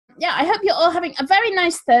Yeah, I hope you're all having a very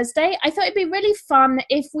nice Thursday. I thought it'd be really fun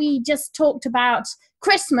if we just talked about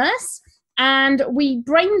Christmas and we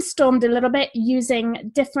brainstormed a little bit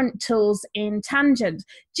using different tools in Tangent,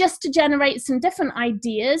 just to generate some different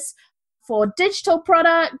ideas for digital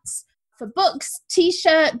products, for books,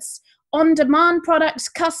 t-shirts, on-demand products,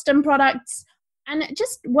 custom products, and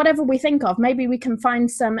just whatever we think of. Maybe we can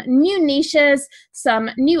find some new niches,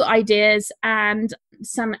 some new ideas, and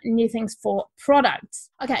some new things for products.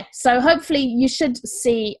 Okay, so hopefully you should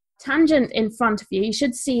see Tangent in front of you. You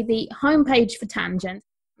should see the homepage for Tangent.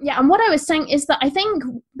 Yeah, and what I was saying is that I think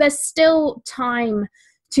there's still time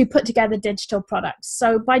to put together digital products.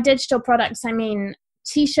 So by digital products, I mean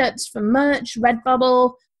t-shirts for merch,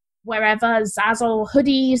 Redbubble, wherever, Zazzle,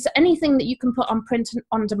 hoodies, anything that you can put on print and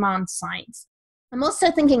on-demand sites. I'm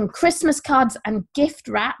also thinking Christmas cards and gift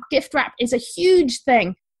wrap. Gift wrap is a huge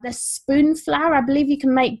thing. There's spoon flour. I believe you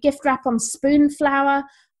can make gift wrap on spoon flour,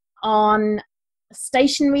 on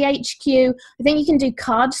Stationery HQ. I think you can do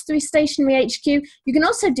cards through Stationery HQ. You can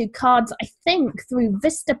also do cards, I think, through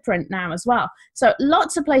Vistaprint now as well. So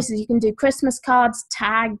lots of places you can do Christmas cards,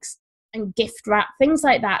 tags, and gift wrap, things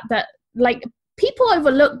like that, like people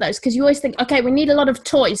overlook those because you always think, okay, we need a lot of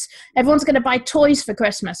toys. Everyone's going to buy toys for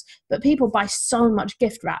Christmas, but people buy so much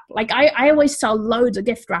gift wrap. Like I always sell loads of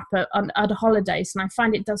gift wrap at holidays, and I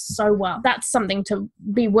find it does so well. That's something to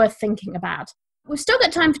be worth thinking about. We've still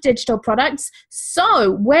got time for digital products.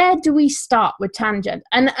 So where do we start with Tangent?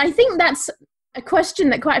 And I think that's a question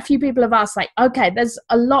that quite a few people have asked, like, okay, there's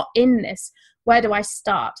a lot in this. Where do I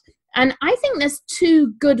start? And I think there's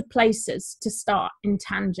two good places to start in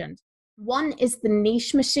Tangent. One is the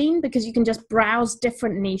niche machine, because you can just browse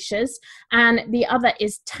different niches, and the other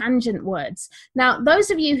is Tangent Words. Now,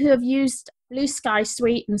 those of you who have used Blue Sky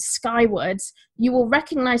Suite and Skywords, you will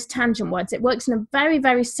recognize Tangent Words. It works in a very,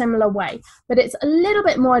 very similar way, but it's a little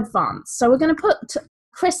bit more advanced. So we're going to put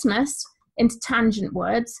Christmas into Tangent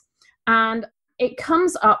Words, and it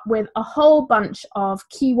comes up with a whole bunch of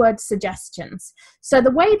keyword suggestions. So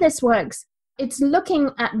the way this works, it's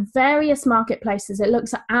looking at various marketplaces. It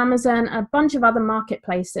looks at Amazon, a bunch of other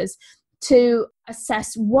marketplaces, to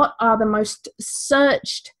assess what are the most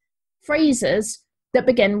searched phrases that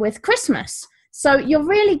begin with Christmas. So you're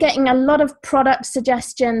really getting a lot of product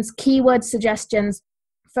suggestions, keyword suggestions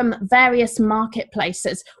from various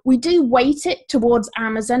marketplaces. We do weight it towards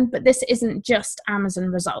Amazon, but this isn't just Amazon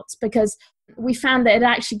results, because we found that it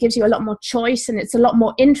actually gives you a lot more choice, and it's a lot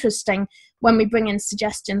more interesting when we bring in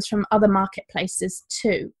suggestions from other marketplaces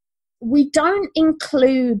too. We don't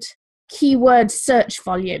include keyword search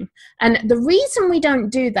volume, and the reason we don't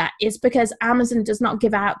do that is because Amazon does not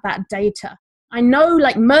give out that data. I know,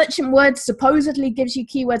 like, Merchant Words supposedly gives you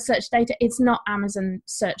keyword search data. It's not Amazon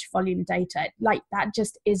search volume data. Like, that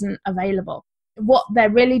just isn't available. What they're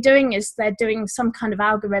really doing is they're doing some kind of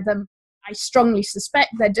algorithm. I strongly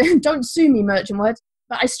suspect they're doing, don't sue me, Merchant Words,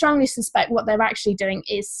 but I strongly suspect what they're actually doing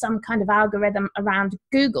is some kind of algorithm around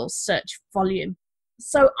Google's search volume.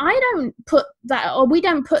 So I don't put that, or we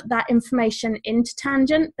don't put that information into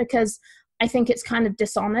Tangent, because I think it's kind of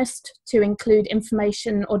dishonest to include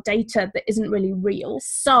information or data that isn't really real.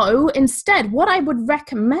 So instead, what I would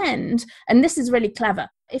recommend, and this is really clever,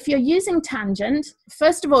 if you're using Tangent,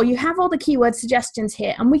 first of all, you have all the keyword suggestions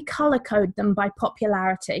here, and we color code them by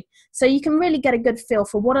popularity. So you can really get a good feel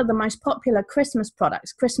for what are the most popular Christmas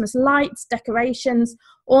products: Christmas lights, decorations,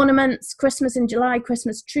 ornaments, Christmas in July,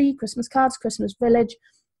 Christmas tree, Christmas cards, Christmas village,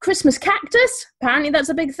 Christmas cactus. Apparently that's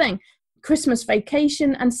a big thing. Christmas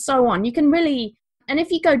vacation, and so on. You can really, and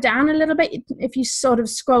if you go down a little bit, if you sort of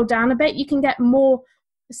scroll down a bit, you can get more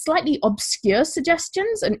slightly obscure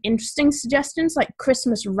suggestions and interesting suggestions, like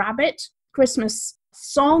Christmas rabbit, Christmas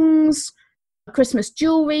songs, Christmas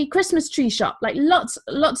jewelry, Christmas tree shop, like lots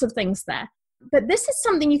of things there. But this is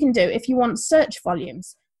something you can do if you want search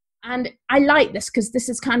volumes. And I like this because this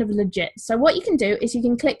is kind of legit. So what you can do is you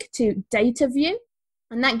can click to data view,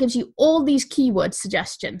 and that gives you all these keyword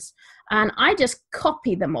suggestions. And I just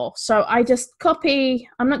copy them all. So I just copy,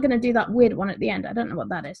 I'm not going to do that weird one at the end. I don't know what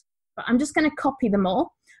that is, but I'm just going to copy them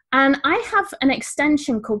all. And I have an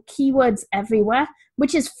extension called Keywords Everywhere,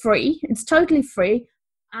 which is free. It's totally free.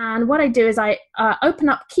 And what I do is I open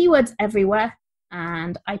up Keywords Everywhere,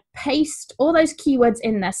 and I paste all those keywords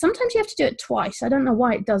in there. Sometimes you have to do it twice. I don't know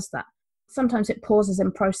why it does that. Sometimes it pauses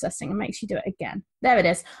in processing and makes you do it again. There it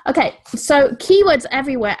is. Okay, so Keywords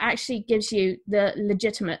Everywhere actually gives you the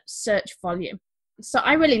legitimate search volume. So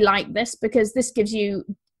I really like this because this gives you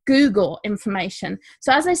Google information.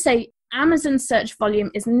 So as I say, Amazon search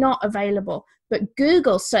volume is not available, but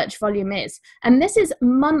Google search volume is. And this is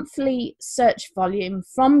monthly search volume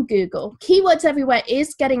from Google. Keywords Everywhere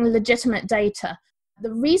is getting legitimate data.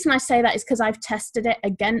 The reason I say that is because I've tested it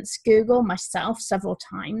against Google myself several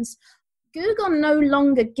times. Google no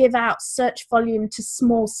longer give out search volume to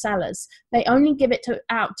small sellers. They only give it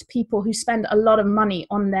out to people who spend a lot of money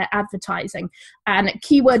on their advertising. And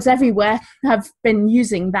Keywords Everywhere have been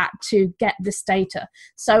using that to get this data.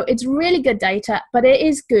 So it's really good data, but it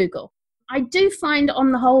is Google. I do find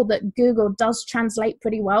on the whole that Google does translate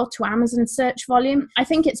pretty well to Amazon search volume. I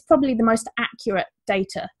think it's probably the most accurate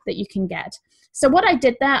data that you can get. So what I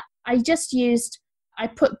did there, I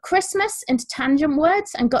put Christmas into tangent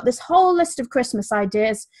words and got this whole list of Christmas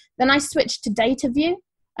ideas. Then I switched to data view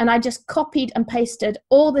and I just copied and pasted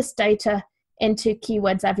all this data into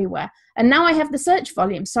Keywords Everywhere. And now I have the search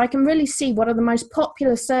volume, so I can really see what are the most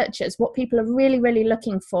popular searches, what people are really, really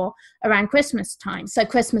looking for around Christmas time. So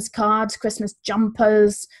Christmas cards, Christmas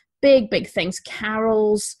jumpers, big things,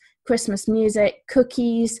 carols, Christmas music,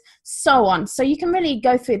 cookies, so on. So you can really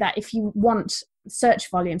go through that if you want search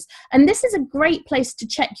volumes. And this is a great place to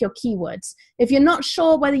check your keywords. If you're not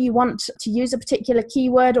sure whether you want to use a particular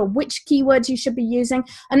keyword or which keywords you should be using,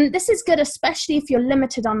 and this is good especially if you're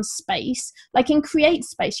limited on space. Like in Create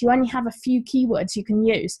Space, you only have a few keywords you can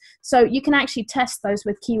use. So you can actually test those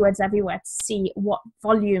with Keywords Everywhere to see what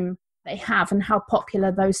volume they have and how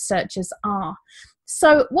popular those searches are.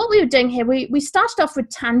 So what we were doing here, we started off with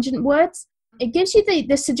tangent words. It gives you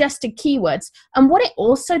the suggested keywords. And what it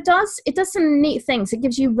also does, it does some neat things. It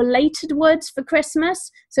gives you related words for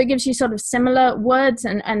Christmas. So it gives you sort of similar words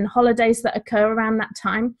and holidays that occur around that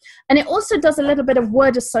time. And it also does a little bit of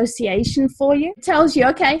word association for you. It tells you,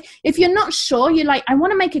 okay, if you're not sure, you're like, I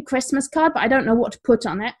want to make a Christmas card, but I don't know what to put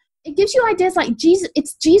on it. It gives you ideas like Jesus.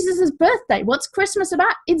 It's Jesus's birthday. What's Christmas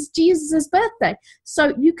about? It's Jesus's birthday.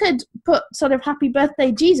 So you could put sort of happy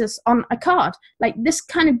birthday Jesus on a card. Like this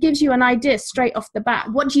kind of gives you an idea straight off the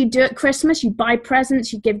bat. What do you do at Christmas? You buy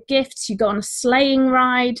presents, you give gifts, you go on a sleighing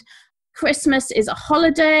ride. Christmas is a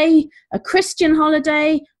holiday, a Christian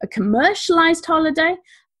holiday, a commercialized holiday.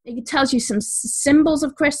 It tells you some symbols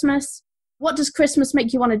of Christmas. What does Christmas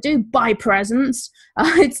make you want to do? Buy presents.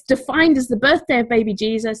 It's defined as the birthday of baby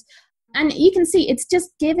Jesus. And you can see it's just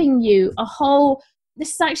giving you a whole,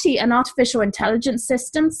 this is actually an artificial intelligence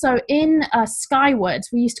system. So in Skywords,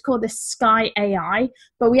 we used to call this Sky AI,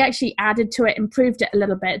 but we actually added to it, improved it a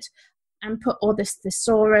little bit, and put all this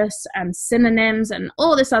thesaurus and synonyms and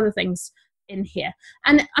all this other things in here.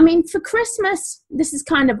 And I mean, for Christmas, this is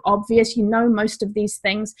kind of obvious. You know most of these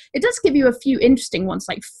things. It does give you a few interesting ones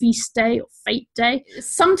like feast day or fate day.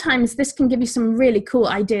 Sometimes this can give you some really cool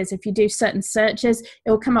ideas. If you do certain searches, it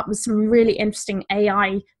will come up with some really interesting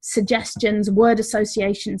AI suggestions, word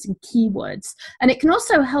associations, and keywords. And it can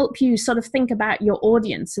also help you sort of think about your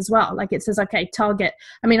audience as well. Like it says, okay, target,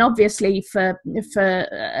 I mean, obviously for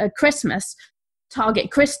Christmas,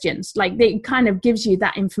 target Christians. Like it kind of gives you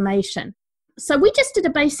that information. So we just did a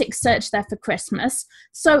basic search there for Christmas.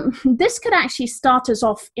 So this could actually start us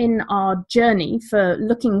off in our journey for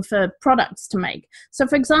looking for products to make. So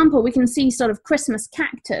for example, we can see sort of Christmas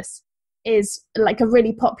cactus is like a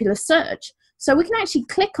really popular search. So we can actually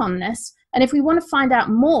click on this. And if we want to find out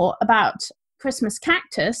more about Christmas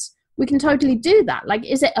cactus, we can totally do that. Like,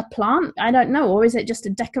 is it a plant? I don't know. Or is it just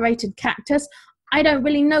a decorated cactus? I don't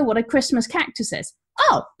really know what a Christmas cactus is.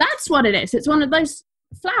 Oh, that's what it is. It's one of those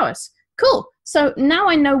flowers. Cool. So now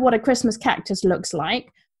I know what a Christmas cactus looks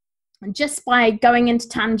like just by going into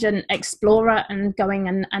Tangent Explorer and going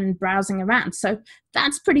and browsing around. So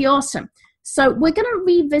that's pretty awesome. So we're going to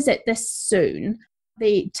revisit this soon,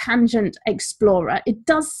 the Tangent Explorer. It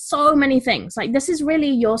does so many things. Like this is really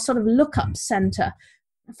your sort of lookup center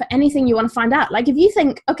for anything you want to find out. Like if you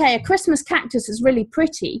think, okay, a Christmas cactus is really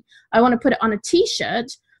pretty, I want to put it on a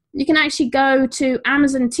t-shirt, you can actually go to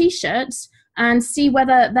Amazon t-shirts and see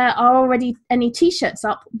whether there are already any t-shirts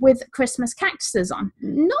up with Christmas cactuses on.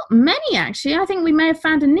 Not many, actually. I think we may have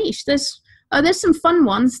found a niche. There's some fun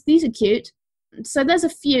ones. These are cute. So there's a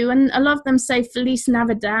few, and a lot of them say Feliz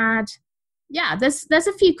Navidad. Yeah, there's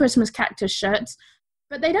a few Christmas cactus shirts,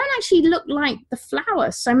 but they don't actually look like the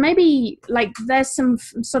flowers. So maybe like there's some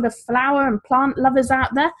sort of flower and plant lovers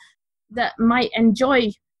out there that might enjoy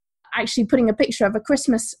actually putting a picture of a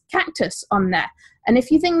Christmas cactus on there. And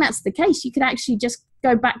if you think that's the case, you could actually just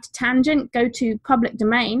go back to Tangent, go to public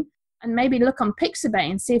domain, and maybe look on Pixabay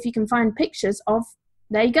and see if you can find pictures of,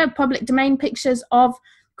 there you go, public domain pictures of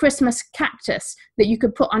Christmas cactus that you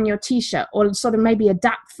could put on your t-shirt, or sort of maybe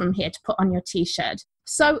adapt from here to put on your t-shirt.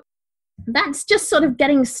 So That's just sort of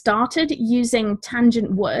getting started using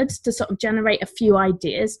tangent words to sort of generate a few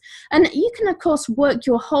ideas. And you can, of course, work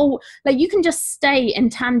your whole, like you can just stay in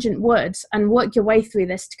tangent words and work your way through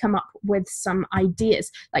this to come up with some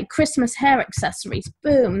ideas, like Christmas hair accessories.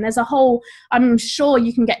 Boom, there's a whole, I'm sure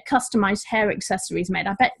you can get customized hair accessories made.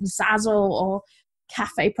 I bet Zazzle or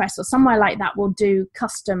Cafe Press or somewhere like that will do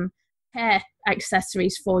custom hair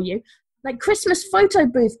accessories for you. Like Christmas photo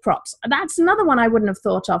booth props. That's another one I wouldn't have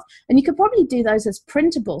thought of. And you could probably do those as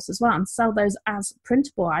printables as well and sell those as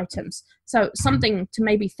printable items. So something to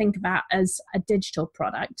maybe think about as a digital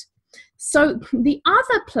product. So the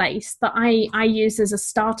other place that I use as a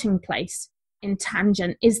starting place in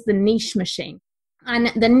Tangent is the niche machine.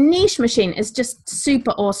 And the niche machine is just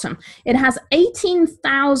super awesome. It has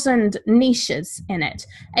 18,000 niches in it,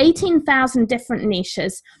 18,000 different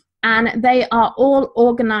niches. And they are all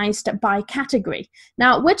organized by category.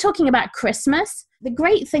 Now, we're talking about Christmas. The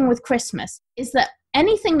great thing with Christmas is that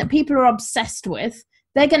anything that people are obsessed with,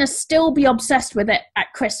 they're going to still be obsessed with it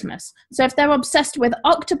at Christmas. So if they're obsessed with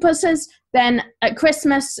octopuses, then at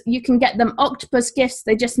Christmas, you can get them octopus gifts.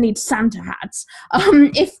 They just need Santa hats.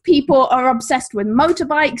 If people are obsessed with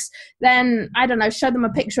motorbikes, then, I don't know, show them a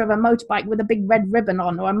picture of a motorbike with a big red ribbon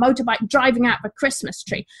on, or a motorbike driving out of a Christmas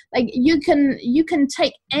tree. Like you can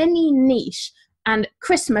take any niche and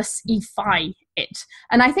Christmasify it.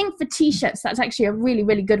 And I think for t-shirts, that's actually a really,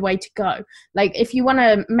 really good way to go. Like if you want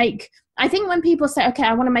to make, I think when people say, okay,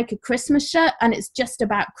 I want to make a Christmas shirt and it's just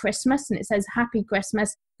about Christmas and it says Happy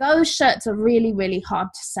Christmas, those shirts are really, really hard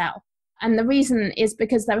to sell. And the reason is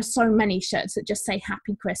because there are so many shirts that just say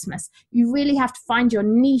Happy Christmas. You really have to find your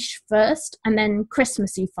niche first and then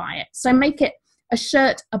Christmasify it. So make it a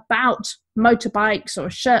shirt about motorbikes or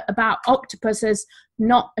a shirt about octopuses,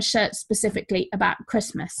 not a shirt specifically about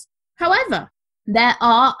Christmas. However, there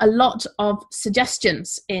are a lot of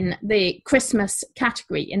suggestions in the Christmas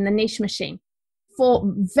category in the niche machine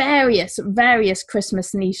for various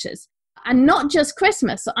Christmas niches. And not just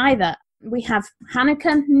Christmas either. We have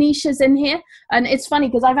Hanukkah niches in here. And it's funny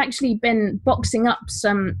because I've actually been boxing up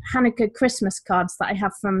some Hanukkah Christmas cards that I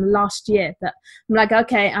have from last year that I'm like,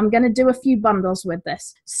 okay, I'm going to do a few bundles with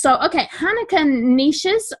this. So, okay, Hanukkah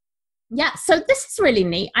niches. Yeah, so this is really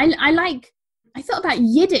neat. I thought about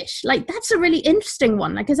Yiddish. Like, that's a really interesting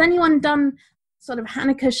one. Like, has anyone done sort of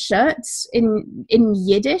Hanukkah shirts in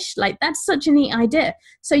Yiddish? Like, that's such a neat idea.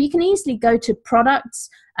 So you can easily go to products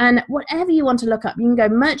and whatever you want to look up. You can go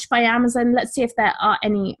merch by Amazon. Let's see if there are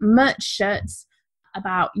any merch shirts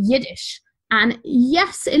about Yiddish. And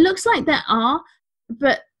yes, it looks like there are,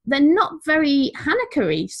 but they're not very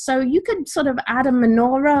Hanukkah-y. So you could sort of add a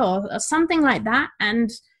menorah or something like that and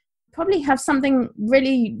probably have something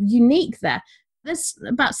really unique there. There's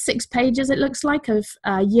about 6 pages, it looks like, of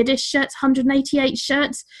Yiddish shirts, 188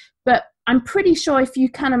 shirts. But I'm pretty sure if you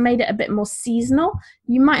kind of made it a bit more seasonal,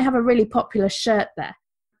 you might have a really popular shirt there.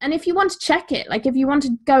 And if you want to check it, like if you want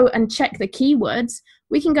to go and check the keywords,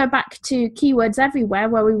 we can go back to Keywords Everywhere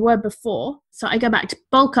where we were before. So I go back to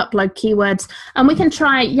bulk upload keywords and we can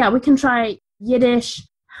try Yiddish,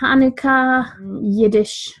 Hanukkah,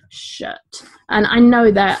 Yiddish shirt. And I know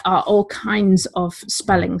there are all kinds of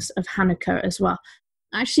spellings of Hanukkah as well.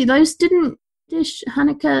 Actually, those didn't, Yiddish,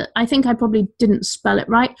 Hanukkah, I think I probably didn't spell it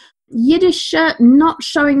right. Yiddish shirt not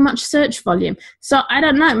showing much search volume. So I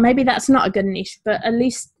don't know, maybe that's not a good niche, but at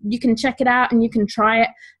least you can check it out and you can try it.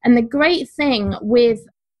 And the great thing with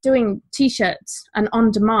doing t-shirts and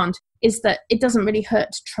on demand is that it doesn't really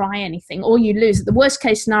hurt to try anything. All you lose, the worst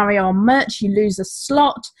case scenario on merch, you lose a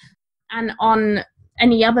slot. And on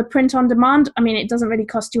any other print on demand, I mean, it doesn't really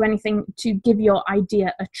cost you anything to give your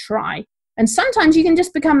idea a try. And sometimes you can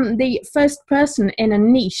just become the first person in a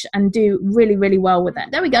niche and do really, really well with it.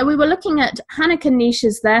 There we go. We were looking at Hanukkah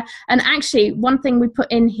niches there. And actually, one thing we put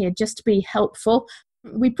in here just to be helpful,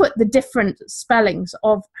 we put the different spellings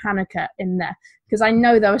of Hanukkah in there because I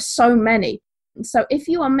know there are so many. So if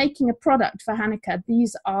you are making a product for Hanukkah,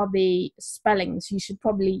 these are the spellings you should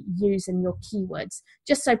probably use in your keywords,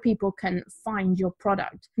 just so people can find your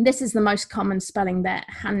product. And this is the most common spelling there,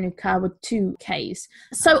 Chanukah with 2 Ks.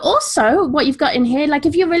 So also what you've got in here, like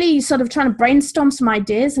if you're really sort of trying to brainstorm some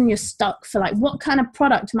ideas and you're stuck for like, what kind of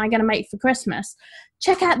product am I going to make for Christmas?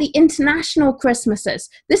 Check out the international Christmases.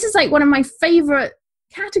 This is like one of my favorite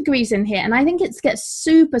categories in here. And I think it gets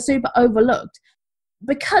super, super overlooked.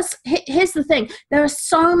 Because here's the thing, there are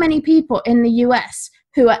so many people in the US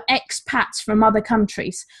who are expats from other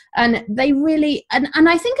countries. And they really, and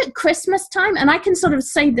I think at Christmas time, and I can sort of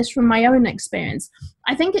say this from my own experience,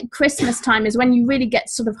 I think at Christmas time is when you really get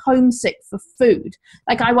sort of homesick for food.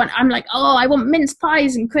 Like I'm like, oh, I want mince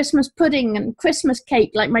pies and Christmas pudding and Christmas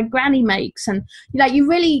cake like my granny makes. And like, you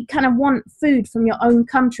really kind of want food from your own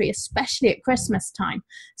country, especially at Christmas time.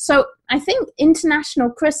 So I think international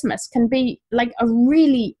Christmas can be like a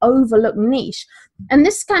really overlooked niche. And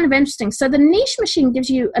this is kind of interesting. So the niche machine gives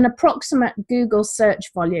you an approximate Google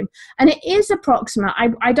search volume. And it is approximate.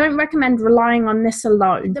 I don't recommend relying on this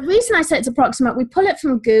alone. The reason I say it's approximate, we pull it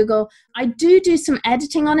from Google. I do some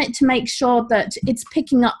editing on it to make sure that it's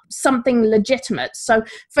picking up something legitimate. So,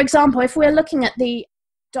 for example, if we're looking at the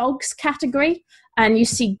dogs category and you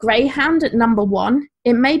see Greyhound at number 1,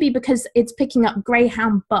 it may be because it's picking up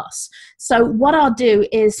Greyhound bus. So what I'll do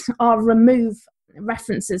is I'll remove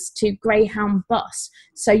references to Greyhound bus,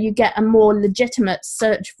 so you get a more legitimate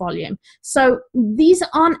search volume. So these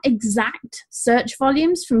aren't exact search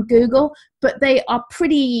volumes from Google, but they are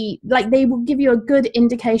pretty, like, they will give you a good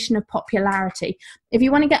indication of popularity. If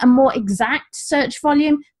you want to get a more exact search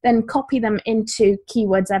volume, then copy them into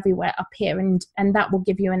Keywords Everywhere up here, and that will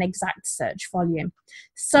give you an exact search volume.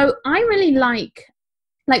 So I really like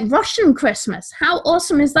Russian Christmas. How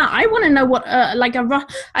awesome is that? I want to know what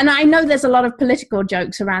and I know there's a lot of political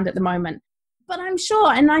jokes around at the moment, but I'm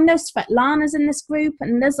sure, and I know Svetlana's in this group,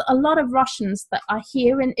 and there's a lot of Russians that are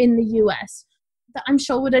here in the US that I'm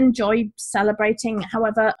sure would enjoy celebrating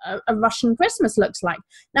however a Russian Christmas looks like.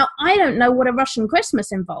 Now, I don't know what a Russian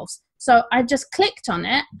Christmas involves, so I just clicked on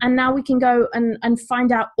it, and now we can go and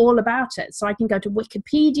find out all about it. So I can go to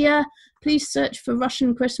Wikipedia. Please search for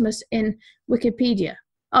Russian Christmas in Wikipedia.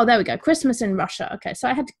 Oh, there we go. Christmas in Russia. Okay, so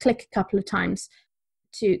I had to click a couple of times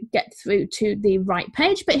to get through to the right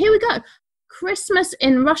page, but here we go. Christmas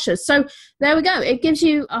in Russia. So there we go. It gives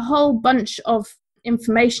you a whole bunch of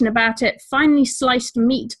information about it. Finely sliced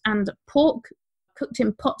meat and pork cooked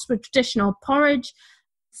in pots with traditional porridge.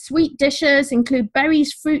 Sweet dishes include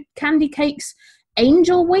berries, fruit, candy cakes,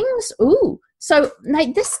 angel wings. Ooh. So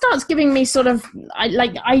like this starts giving me sort of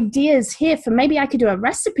like ideas here for maybe I could do a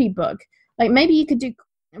recipe book. Like maybe you could do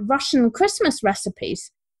Russian Christmas recipes,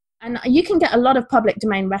 and you can get a lot of public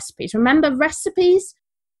domain recipes. Remember, recipes,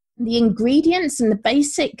 the ingredients and the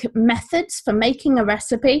basic methods for making a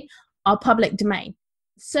recipe are public domain.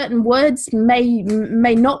 Certain words may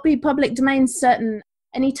not be public domain.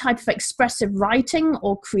 Any type of expressive writing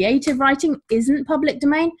or creative writing isn't public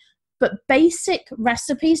domain, but basic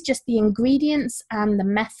recipes, just the ingredients and the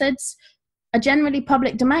methods, are generally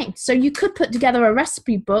public domain. So you could put together a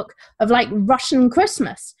recipe book of like Russian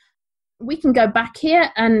Christmas. We can go back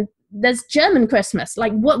here and there's German Christmas.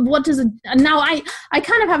 Like what does now I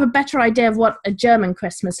kind of have a better idea of what a German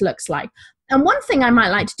Christmas looks like. And one thing I might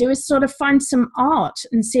like to do is sort of find some art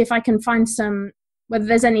and see if I can find whether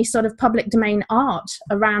there's any sort of public domain art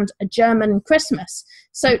around a German Christmas.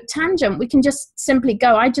 So tangent, we can just simply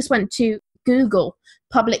go, I just went to Google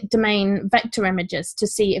public domain vector images to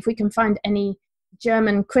see if we can find any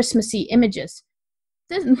German Christmassy images.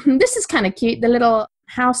 This is kind of cute, the little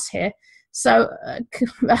house here. So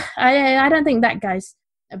I don't think that guy's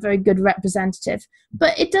a very good representative,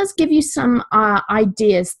 but it does give you some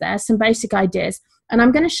ideas there, some basic ideas. And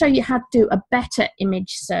I'm going to show you how to do a better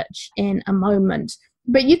image search in a moment.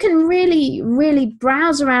 But you can really, really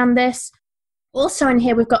browse around this. Also in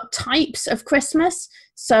here, we've got types of Christmas.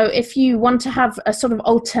 So if you want to have a sort of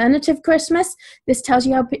alternative Christmas, this tells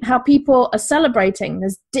you how people are celebrating.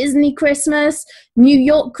 There's Disney Christmas, New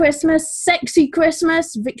York Christmas, sexy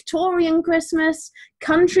Christmas, Victorian Christmas,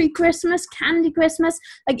 country Christmas, candy Christmas.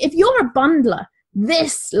 Like if you're a bundler,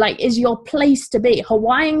 this is your place to be.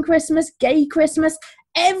 Hawaiian Christmas, gay Christmas,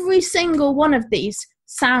 every single one of these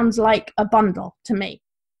sounds like a bundle to me.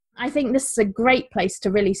 I think this is a great place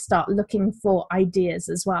to really start looking for ideas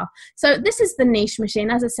as well. So this is the niche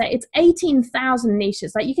machine. As I say, it's 18,000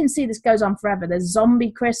 niches. Like you can see this goes on forever. There's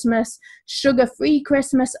zombie Christmas, sugar-free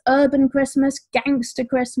Christmas, urban Christmas, gangster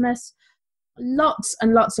Christmas. Lots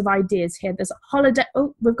and lots of ideas here. There's holiday.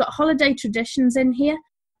 Oh, we've got holiday traditions in here.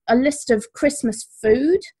 A list of Christmas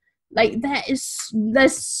food. Like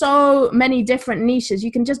there's so many different niches.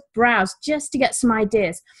 You can just browse just to get some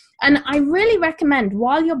ideas. And I really recommend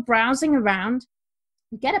while you're browsing around,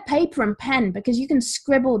 get a paper and pen, because you can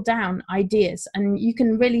scribble down ideas and you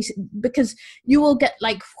can really, because you will get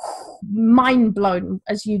like mind blown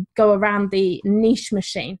as you go around the niche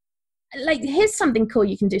machine. Like here's something cool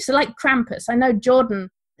you can do. So like Krampus, I know Jordan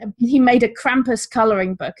he made a Krampus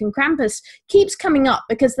coloring book, and Krampus keeps coming up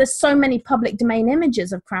because there's so many public domain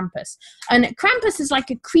images of Krampus. And Krampus is like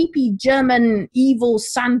a creepy German evil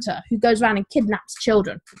Santa who goes around and kidnaps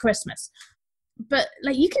children for Christmas. But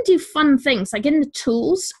like, you can do fun things, like in the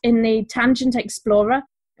tools in the Tangent Explorer,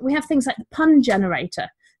 we have things like the pun generator.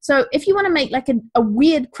 So if you want to make like a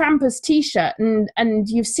weird Krampus t-shirt, and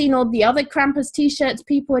you've seen all the other Krampus t-shirts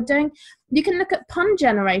people are doing, you can look at pun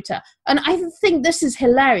generator. And I think this is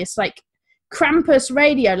hilarious. Like Krampus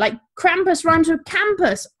radio, like Krampus rhymes with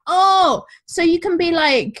campus. Oh, so you can be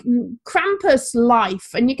like Krampus life,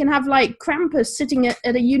 and you can have like Krampus sitting at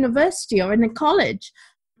a university or in a college.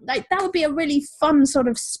 Like that would be a really fun sort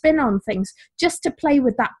of spin on things, just to play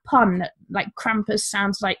with that pun that like Krampus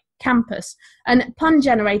sounds like campus. And pun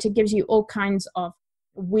generator gives you all kinds of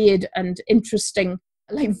weird and interesting,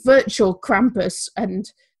 like virtual Krampus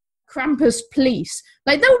and Krampus police.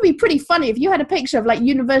 Like that would be pretty funny if you had a picture of like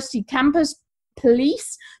university campus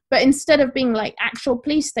police, but instead of being like actual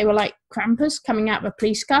police, they were like Krampus coming out of a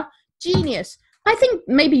police car. Genius. I think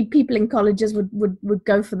maybe people in colleges would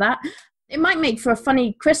go for that. It might make for a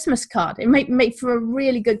funny Christmas card. It might make for a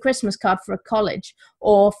really good Christmas card for a college,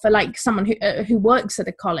 or for like someone who works at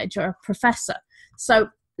a college, or a professor. So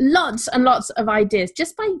lots and lots of ideas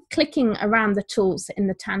just by clicking around the tools in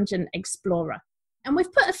the Tangent Explorer. And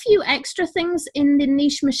we've put a few extra things in the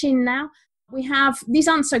niche machine now. We have, these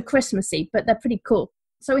aren't so Christmassy, but they're pretty cool.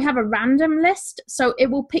 So we have a random list. So it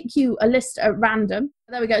will pick you a list at random.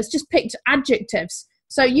 There we go. It's just picked adjectives.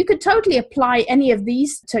 So you could totally apply any of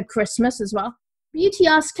these to Christmas as well. Beauty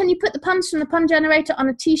asks, can you put the puns from the pun generator on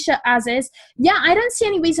a t-shirt as is? Yeah, I don't see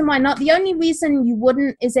any reason why not. The only reason you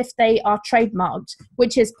wouldn't is if they are trademarked,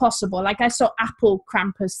 which is possible. Like I saw Apple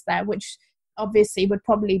Krampus there, which obviously would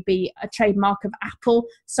probably be a trademark of Apple.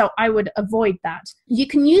 So I would avoid that. You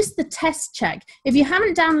can use the test check. If you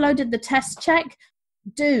haven't downloaded the test check,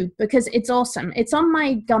 do, because it's awesome. It's on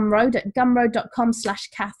my Gumroad at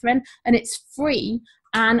gumroad.com/Katharyne, and it's free.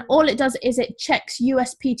 And all it does is it checks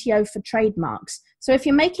USPTO for trademarks. So if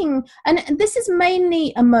you're making, and this is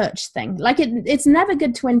mainly a merch thing, like it's never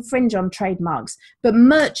good to infringe on trademarks, but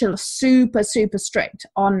merch are super, super strict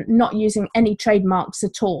on not using any trademarks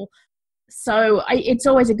at all. So it's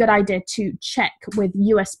always a good idea to check with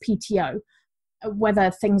USPTO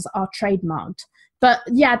whether things are trademarked. But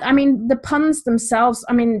yeah, I mean, the puns themselves,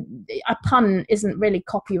 I mean, a pun isn't really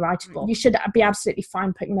copyrightable. You should be absolutely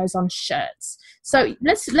fine putting those on shirts. So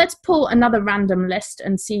let's pull another random list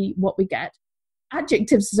and see what we get.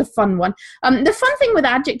 Adjectives is a fun one. The fun thing with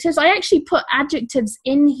adjectives, I actually put adjectives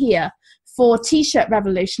in here for T-shirt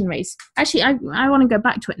revolutionaries. Actually, I want to go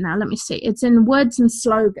back to it now. Let me see. It's in words and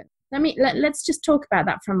slogans. Let's just talk about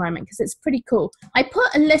that for a moment, because it's pretty cool. I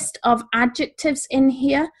put a list of adjectives in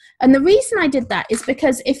here, and the reason I did that is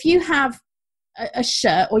because if you have a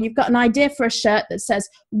shirt, or you've got an idea for a shirt that says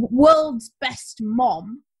world's best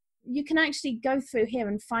mom, you can actually go through here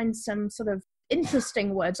and find some sort of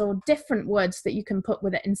interesting words or different words that you can put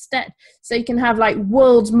with it instead. So you can have like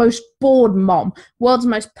world's most bored mom, world's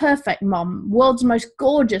most perfect mom, world's most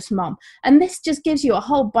gorgeous mom, and this just gives you a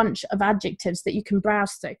whole bunch of adjectives that you can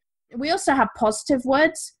browse through. We also have positive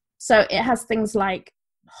words. So it has things like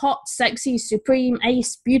hot, sexy, supreme,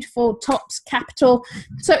 ace, beautiful, tops, capital.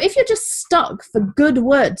 So if you're just stuck for good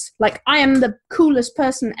words, like I am the coolest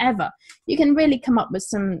person ever, you can really come up with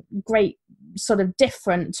some great sort of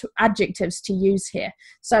different adjectives to use here.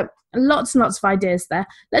 So lots and lots of ideas there.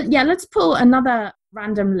 Let's pull another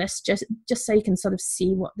random list just so you can sort of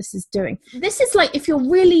see what this is doing. This is like if you're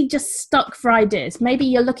really just stuck for ideas. Maybe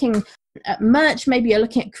you're looking at merch, maybe you're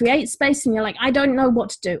looking at create space and you're like, I don't know what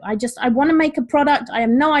to do. I want to make a product. I have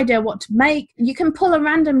no idea what to make. You can pull a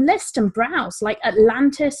random list and browse, like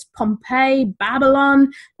Atlantis, Pompeii,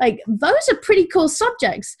 Babylon. Like those are pretty cool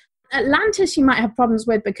subjects. Atlantis you might have problems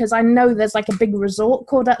with, because I know there's like a big resort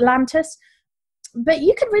called Atlantis. But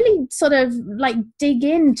you could really sort of like dig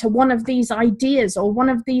into one of these ideas or one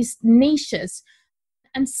of these niches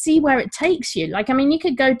and see where it takes you. Like, I mean, you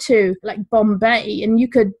could go to like Bombay and you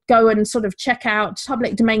could go and sort of check out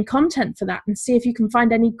public domain content for that and see if you can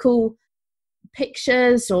find any cool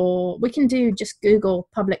pictures, or we can do just Google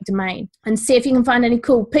public domain and see if you can find any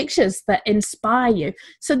cool pictures that inspire you.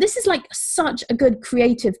 So this is like such a good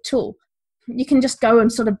creative tool. You can just go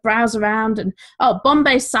and sort of browse around and, oh,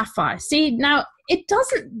 Bombay Sapphire. See, now it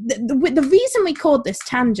doesn't, the reason we called this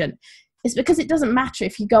tangent is because it doesn't matter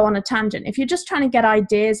if you go on a tangent. If you're just trying to get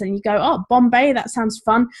ideas and you go, oh, Bombay, that sounds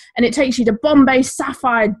fun, and it takes you to Bombay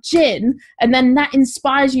Sapphire Gin, and then that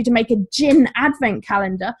inspires you to make a gin advent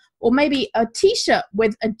calendar, or maybe a t-shirt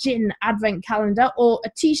with a gin advent calendar, or a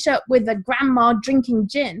t-shirt with a grandma drinking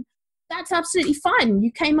gin, that's absolutely fine.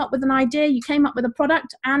 You came up with an idea, you came up with a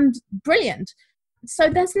product, and brilliant.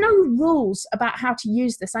 So there's no rules about how to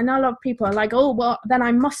use this. I know a lot of people are like, oh, well, then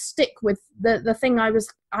I must stick with the thing I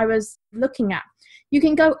was looking at. You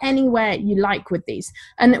can go anywhere you like with these.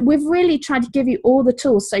 And we've really tried to give you all the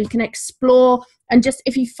tools so you can explore, and just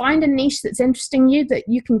if you find a niche that's interesting you, that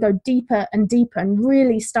you can go deeper and deeper and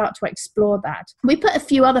really start to explore that. We put a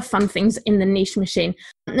few other fun things in the niche machine.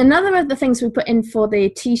 Another of the things we put in for the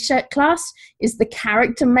t-shirt class is the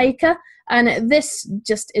character maker. And this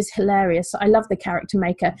just is hilarious. I love the character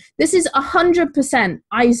maker. This is 100%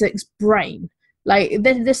 Isaac's brain. Like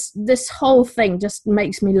this whole thing just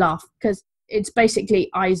makes me laugh because it's basically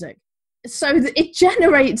Isaac. So it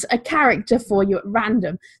generates a character for you at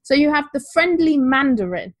random. So you have the friendly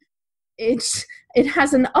Mandarin. It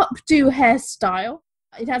has an updo hairstyle.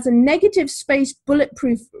 It has a negative space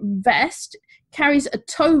bulletproof vest, carries a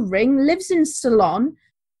toe ring, lives in Ceylon,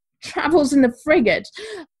 travels in the frigate,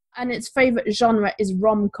 and its favorite genre is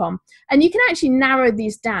rom-com. And you can actually narrow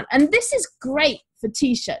these down. And this is great for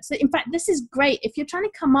t-shirts. In fact, this is great if you're trying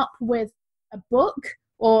to come up with a book,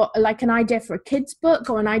 or like an idea for a kid's book,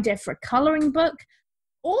 or an idea for a coloring book,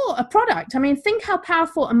 or a product. I mean, think how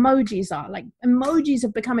powerful emojis are. Like, emojis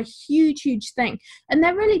have become a huge, huge thing. And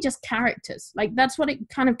they're really just characters. Like, that's what it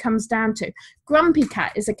kind of comes down to. Grumpy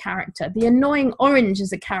Cat is a character. The annoying orange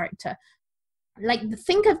is a character. Like,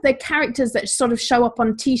 think of the characters that sort of show up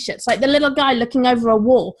on t-shirts, like the little guy looking over a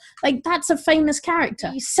wall. Like, that's a famous character.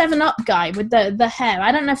 The 7-Up guy with the hair.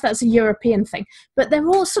 I don't know if that's a European thing, but they're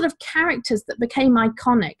all sort of characters that became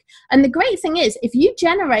iconic. And the great thing is, if you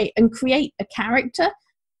generate and create a character,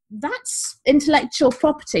 that's intellectual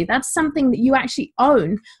property. That's something that you actually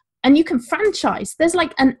own. And you can franchise. There's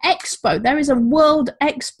like an expo. There is a world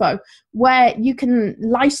expo where you can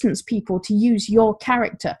license people to use your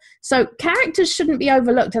character. So characters shouldn't be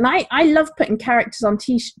overlooked. And I love putting characters on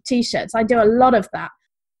t-shirts. I do a lot of that.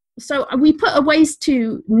 So we put ways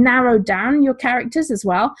to narrow down your characters as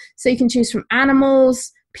well. So you can choose from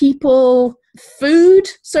animals, people, food.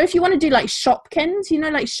 So if you want to do like Shopkins, you know,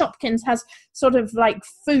 like Shopkins has sort of like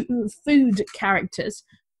food characters.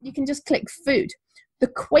 You can just click food. The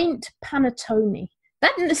quaint panettone.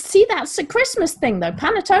 That's a Christmas thing though.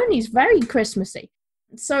 Panettone is very Christmassy.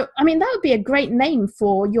 So, I mean, that would be a great name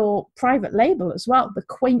for your private label as well, the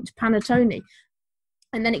quaint panettone.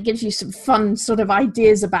 And then it gives you some fun sort of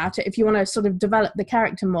ideas about it if you want to sort of develop the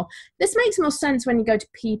character more. This makes more sense when you go to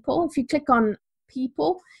people. If you click on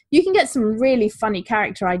people, you can get some really funny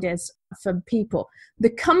character ideas for people. The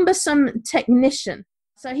cumbersome technician.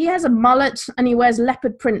 So he has a mullet and he wears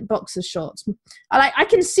leopard print boxer shorts. I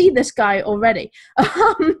can see this guy already.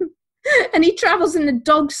 And he travels in a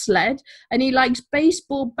dog sled and he likes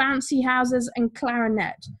baseball, bouncy houses and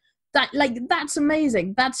clarinet. That's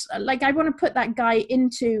amazing. That's like, I want to put that guy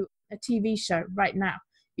into a TV show right now.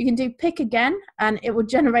 You can do pick again and it will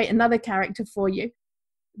generate another character for you.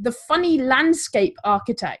 The funny landscape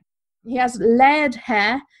architect. He has layered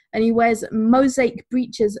hair and he wears mosaic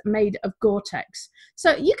breeches made of Gore-Tex.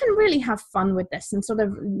 So you can really have fun with this and sort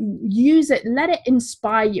of use it, let it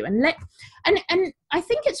inspire you, and I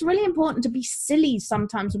think it's really important to be silly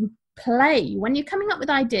sometimes and play when you're coming up with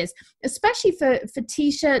ideas, especially for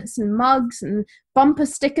t-shirts and mugs and bumper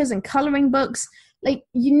stickers and coloring books. Like,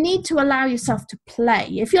 you need to allow yourself to play.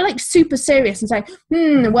 If you're like super serious and say,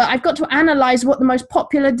 well, I've got to analyze what the most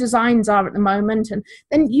popular designs are at the moment, and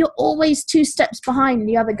then you're always 2 steps behind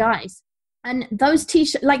the other guys. And those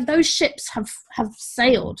those ships have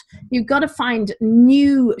sailed. You've got to find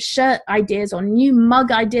new shirt ideas or new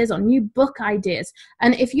mug ideas or new book ideas.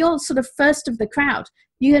 And if you're sort of first of the crowd,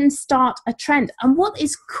 you can start a trend. And what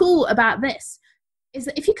is cool about this is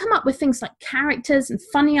that if you come up with things like characters and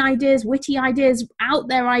funny ideas, witty ideas, out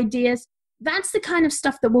there ideas, that's the kind of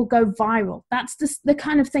stuff that will go viral. That's the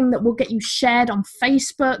kind of thing that will get you shared on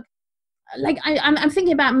Facebook. Like, I'm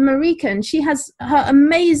thinking about Marika, and she has her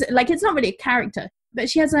amazing, like, it's not really a character, but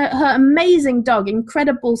she has her amazing dog,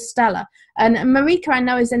 Incredible Stella. And Marika, I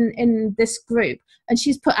know, is in this group. And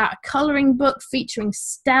she's put out a coloring book featuring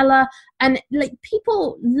Stella. And like,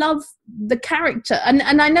 people love the character. And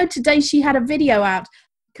I know today she had a video out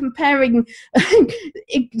comparing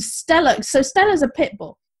Stella. So Stella's a pit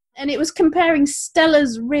bull. And it was comparing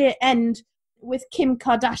Stella's rear end with Kim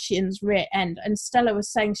Kardashian's rear end. And Stella was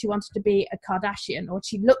saying she wanted to be a Kardashian, or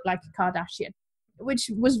she looked like a Kardashian. which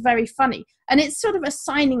was very funny. And it's sort of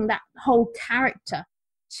assigning that whole character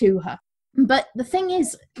to her. But the thing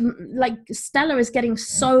is, like, Stella is getting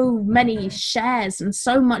so many shares and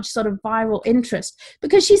so much sort of viral interest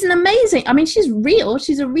because she's an amazing, I mean, she's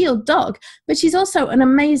a real dog, but she's also an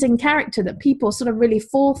amazing character that people sort of really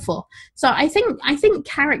fall for. So I think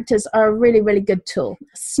characters are a really, really good tool.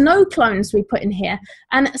 Snow clones we put in here,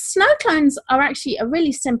 and snow clones are actually a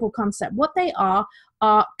really simple concept. What they are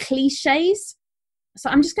cliches. So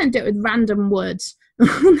I'm just going to do it with random words.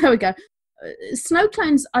 There we go. Snow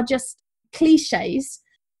clones are just cliches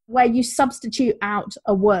where you substitute out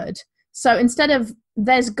a word. So instead of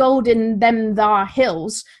 "there's gold in them thar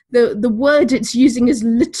hills," the word it's using is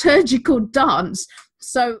liturgical dance.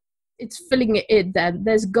 So it's filling it in there.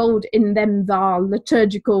 There's gold in them thar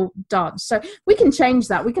liturgical dance. So we can change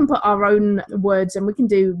that. We can put our own words, and we can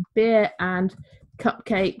do beer and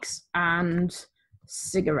cupcakes and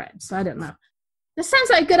cigarettes. I don't know. This sounds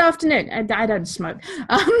like a good afternoon. I don't smoke.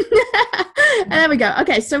 There we go.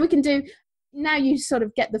 Okay, so we can do, now you sort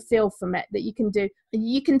of get the feel from it, that you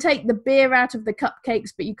can take the beer out of the cupcakes,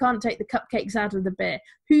 but you can't take the cupcakes out of the beer.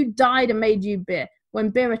 Who died and made you beer? When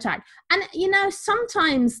beer attacked. And,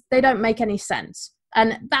 sometimes they don't make any sense.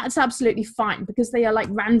 And that's absolutely fine because they are like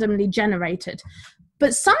randomly generated.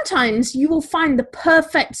 But sometimes you will find the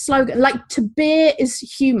perfect slogan, like "to beer is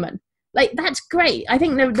human." Like, that's great. I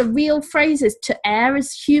think the real phrase is "to air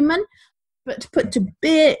is human," but to put "to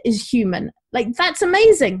beer is human," like, that's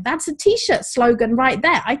amazing. That's a t-shirt slogan right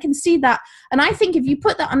there. I can see that. And I think if you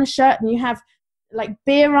put that on a shirt and you have like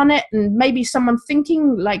beer on it and maybe someone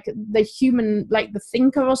thinking like the human, like the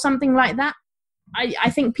thinker or something like that, I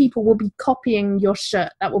think people will be copying your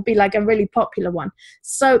shirt. That will be like a really popular one.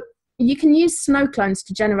 So you can use snow clones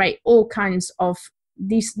to generate all kinds of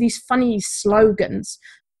these funny slogans.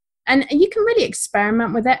 And you can really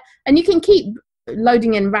experiment with it. And you can keep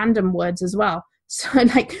loading in random words as well. So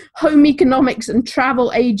like home economics and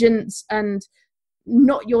travel agents and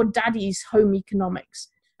not your daddy's home economics.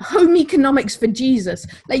 Home economics for Jesus.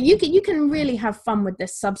 Like you can really have fun with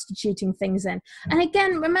this, substituting things in. And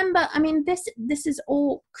again, remember, I mean, this is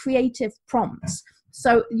all creative prompts.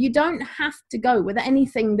 So you don't have to go with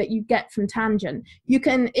anything that you get from Tangent. You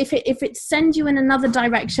can, if it sends you in another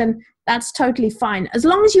direction, that's totally fine. As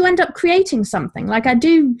long as you end up creating something. Like, I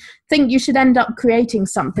do think you should end up creating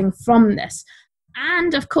something from this.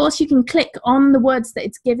 And of course, you can click on the words that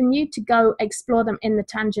it's given you to go explore them in the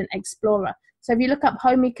Tangent Explorer. So if you look up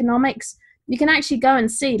home economics, you can actually go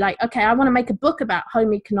and see, like, okay, I want to make a book about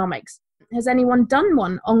home economics. Has anyone done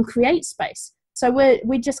one on CreateSpace? So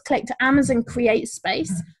we just clicked Amazon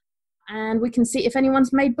CreateSpace, and we can see if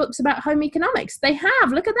anyone's made books about home economics. They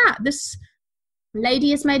have. Look at that. This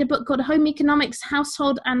lady has made a book called Home Economics,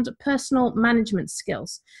 Household and Personal Management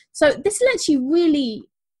Skills. So this lets you really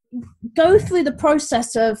go through the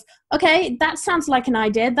process of, okay, that sounds like an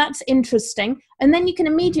idea. That's interesting. And then you can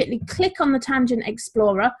immediately click on the Tangent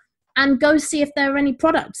Explorer and go see if there are any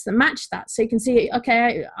products that match that. So you can see,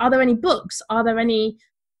 okay, are there any books? Are there any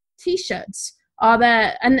t-shirts? Are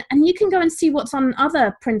there, and you can go and see what's on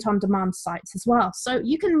other print-on-demand sites as well. So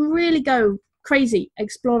you can really go crazy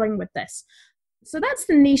exploring with this. So that's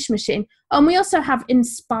the niche machine. And we also have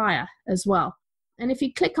Inspire as well. And if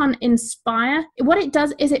you click on Inspire, what it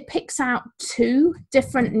does is it picks out 2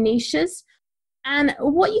 different niches. And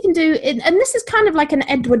what you can do, and this is kind of like an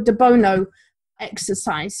Edward de Bono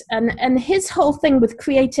exercise, and his whole thing with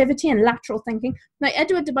creativity and lateral thinking. Now,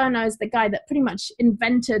 Edward de Bono is the guy that pretty much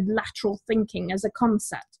invented lateral thinking as a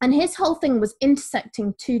concept, and his whole thing was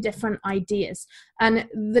intersecting 2 different ideas. And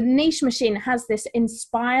the niche machine has this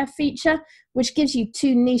Inspire feature, which gives you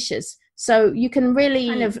 2 niches. So you can really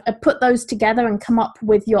kind of put those together and come up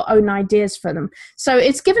with your own ideas for them. So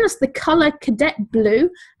it's given us the color Cadet Blue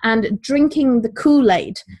and Drinking the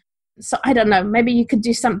Kool-Aid. So I don't know, maybe you could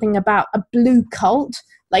do something about a blue cult,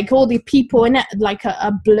 like all the people in it, like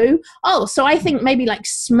a blue. Oh, so I think maybe like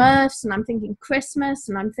Smurfs, and I'm thinking Christmas,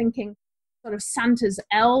 and I'm thinking sort of Santa's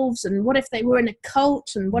elves, and what if they were in a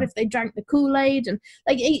cult, and what if they drank the Kool-Aid, and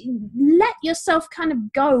like let yourself kind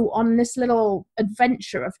of go on this little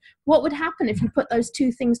adventure of what would happen if you put those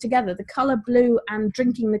 2 things together, the color blue and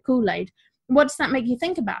drinking the Kool-Aid. What does that make you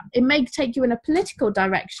think about? It may take you in a political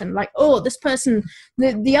direction, like, oh, this person,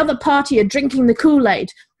 the other party are drinking the Kool-Aid.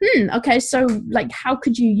 Okay, so like, how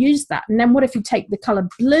could you use that? And then what if you take the color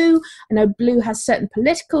blue? I know blue has certain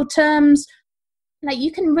political terms. Like,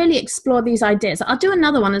 you can really explore these ideas. I'll do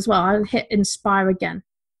another one as well. I'll hit Inspire again,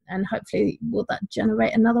 and hopefully will that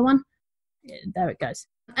generate another one? Yeah, there it goes.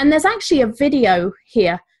 And there's actually a video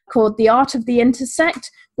here called The Art of the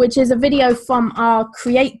Intersect, which is a video from our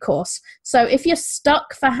Create course. So if you're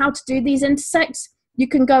stuck for how to do these intersects, you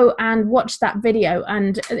can go and watch that video,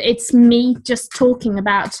 and it's me just talking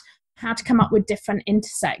about how to come up with different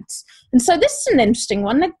intersects. And so this is an interesting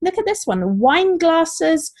one. Look at this one: wine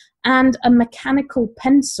glasses and a mechanical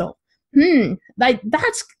pencil. Like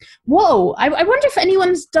that's, whoa. I wonder if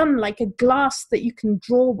anyone's done like a glass that you can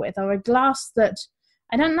draw with, or a glass that,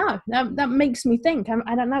 I don't know. That makes me think.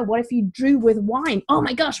 I don't know. What if you drew with wine? Oh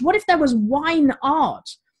my gosh, what if there was wine art?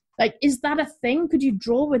 Like, is that a thing? Could you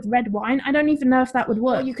draw with red wine? I don't even know if that would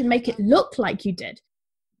work. Or you can make it look like you did.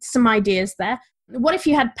 Some ideas there. What if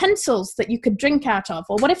you had pencils that you could drink out of?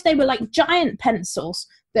 Or what if they were like giant pencils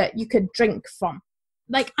that you could drink from?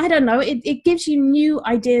 Like, I don't know, it gives you new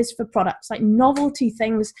ideas for products, like novelty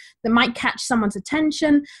things that might catch someone's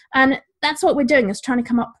attention. And that's what we're doing, is trying to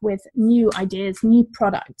come up with new ideas, new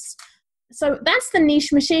products. So that's the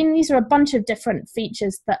niche machine. These are a bunch of different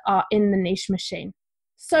features that are in the niche machine.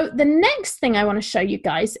 So the next thing I want to show you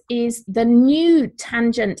guys is the new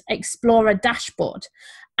Tangent Explorer dashboard.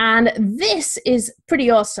 And this is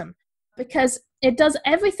pretty awesome because it does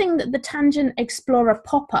everything that the Tangent Explorer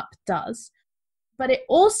pop-up does, but it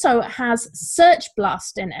also has Search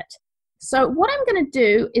Blast in it. So what I'm going to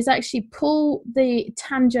do is actually pull the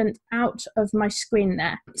tangent out of my screen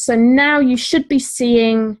there. So now you should be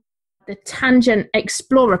seeing the Tangent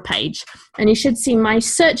Explorer page, and you should see my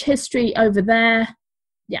search history over there.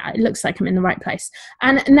 Yeah, it looks like I'm in the right place.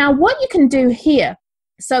 And now what you can do here,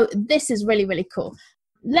 so this is really, really cool.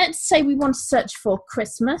 Let's say we want to search for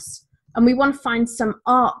Christmas, and we want to find some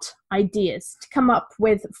art ideas to come up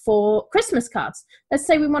with for Christmas cards. Let's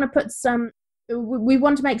say we want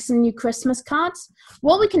to make some new Christmas cards.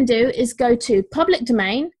 What we can do is go to public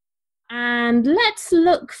domain, and let's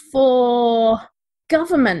look for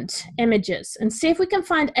government images and see if we can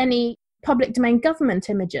find any public domain government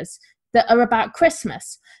images that are about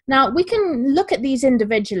Christmas. Now, we can look at these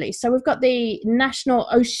individually. So we've got the National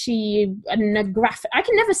Oceanographic, I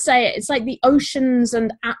can never say it, it's like the Oceans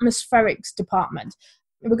and Atmospherics Department.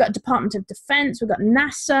 We've got Department of Defense, we've got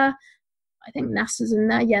NASA, I think NASA's in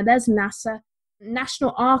there, yeah, there's NASA,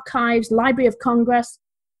 National Archives, Library of Congress.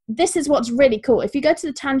 This is what's really cool. If you go to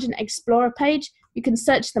the Tangent Explorer page, you can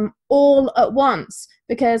search them all at once,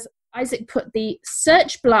 because Isaac put the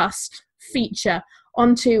Search Blast feature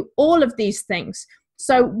onto all of these things.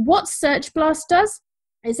 So what Search Blast does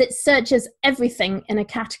is it searches everything in a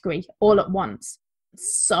category all at once.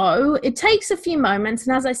 So it takes a few moments,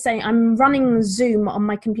 and as I say, I'm running Zoom on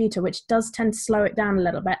my computer, which does tend to slow it down a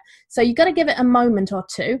little bit. So you've got to give it a moment or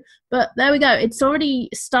two, but there we go. It's already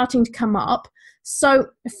starting to come up. So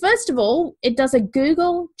first of all, it does a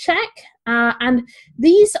Google check, and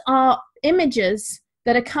these are images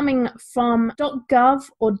that are coming from .gov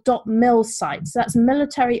or .mil sites. That's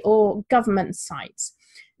military or government sites.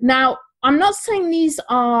 Now, I'm not saying these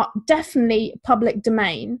are definitely public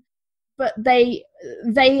domain, but they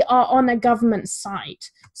are on a government site.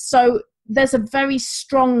 So there's a very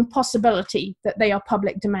strong possibility that they are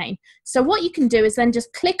public domain. So what you can do is then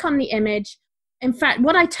just click on the image. In fact,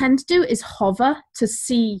 what I tend to do is hover to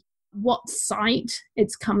see what site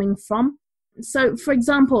it's coming from. So, for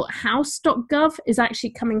example, house.gov is actually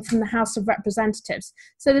coming from the House of Representatives.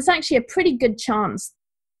 So there's actually a pretty good chance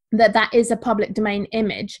that that is a public domain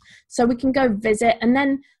image. So we can go visit, and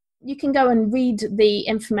then you can go and read the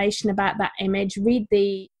information about that image, read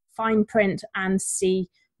the fine print, and see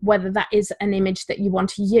whether that is an image that you want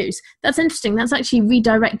to use. That's interesting. That's actually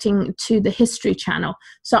redirecting to the History channel.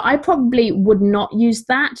 So I probably would not use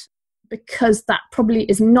that, because that probably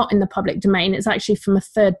is not in the public domain. It's actually from a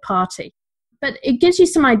third party. But it gives you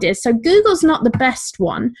some ideas. So Google's not the best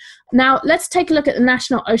one. Now, let's take a look at the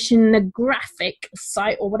National Oceanographic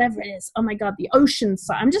site, or whatever it is. Oh my God, the ocean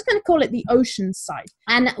site. I'm just going to call it the ocean site.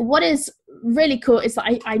 And what is really cool is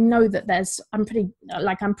that I know that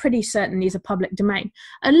I'm pretty certain these are public domain.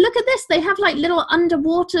 And look at this. They have like little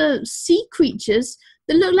underwater sea creatures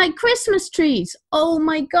that look like Christmas trees. Oh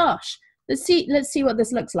my gosh. Let's see what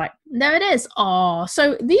this looks like. There it is. Oh,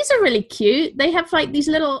 so these are really cute. They have like these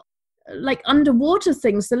little like underwater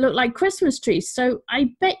things that look like Christmas trees. So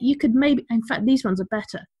I bet you could maybe, in fact, these ones are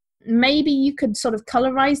better. Maybe you could sort of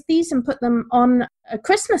colorize these and put them on a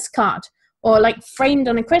Christmas card, or like framed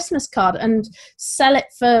on a Christmas card, and sell it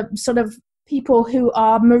for sort of people who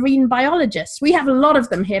are marine biologists. We have a lot of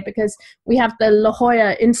them here because we have the La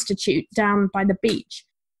Jolla Institute down by the beach.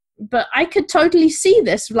 But I could totally see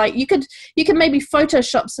this. Like you could maybe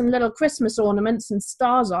Photoshop some little Christmas ornaments and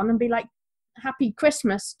stars on, and be like, Happy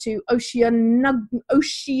Christmas to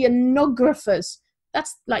oceanographers.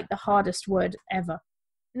 That's like the hardest word ever.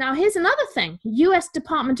 Now, here's another thing, US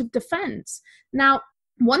Department of Defense. Now,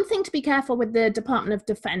 one thing to be careful with the Department of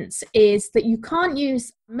Defense is that you can't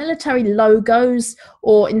use military logos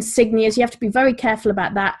or insignias. You have to be very careful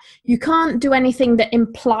about that. You can't do anything that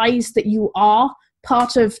implies that you are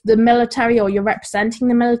part of the military or you're representing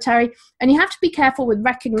the military. And you have to be careful with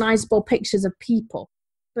recognizable pictures of people.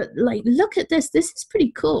 But like, look at this. This is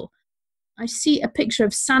pretty cool. I see a picture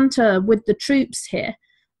of Santa with the troops here.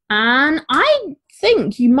 And I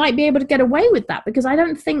think you might be able to get away with that because I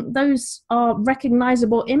don't think those are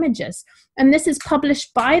recognizable images. And this is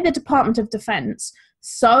published by the Department of Defense.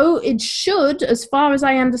 So it should, as far as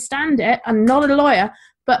I understand it, I'm not a lawyer,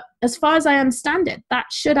 but as far as I understand it, that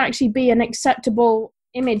should actually be an acceptable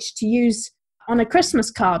image to use on a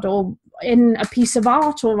Christmas card or in a piece of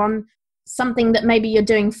art or on something that maybe you're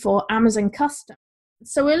doing for Amazon Custom.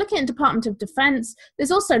 So we're looking at Department of Defense.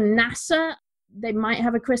 There's also NASA. They might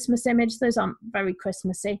have a Christmas image. Those aren't very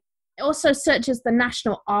Christmassy. It also searches the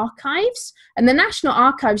National Archives. And the National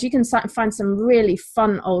Archives, you can find some really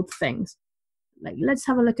fun old things. Like, let's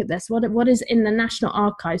have a look at this. What is in the National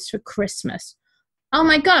Archives for Christmas? Oh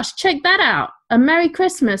my gosh, check that out. A Merry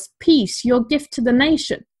Christmas, peace, your gift to the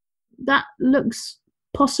nation. That looks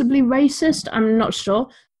possibly racist. I'm not sure.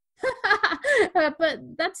 But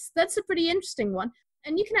that's a pretty interesting one.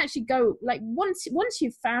 And you can actually go, like, once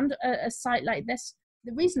you've found a site like this,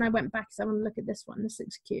 the reason I went back is I want to look at this one. This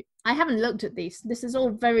looks cute. I haven't looked at these. This is all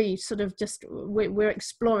very sort of just, we're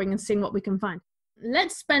exploring and seeing what we can find.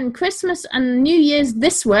 Let's spend Christmas and New Year's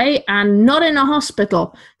this way and not in a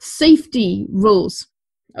hospital. Safety rules.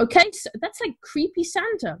 Okay, so that's like creepy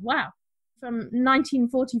Santa. Wow. From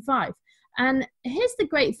 1945. And here's the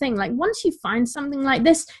great thing, like once you find something like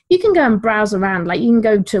this, you can go and browse around. Like you can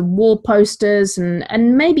go to wall posters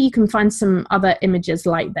and maybe you can find some other images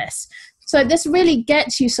like this. So this really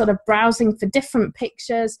gets you sort of browsing for different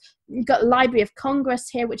pictures. You've got Library of Congress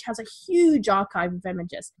here, which has a huge archive of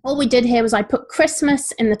images. All we did here was I put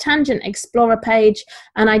Christmas in the Tangent Explorer page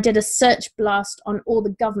and I did a search blast on all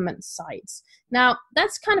the government sites. Now,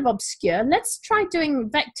 that's kind of obscure. Let's try doing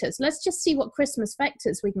vectors. Let's just see what Christmas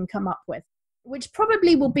vectors we can come up with, which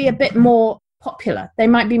probably will be a bit more popular. They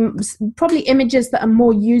might be probably images that are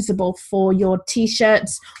more usable for your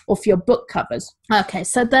t-shirts or for your book covers. Okay,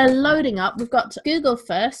 so they're loading up. We've got Google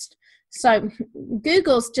first. So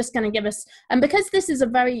Google's just going to give us, and because this is a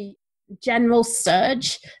very general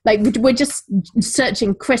search, like we're just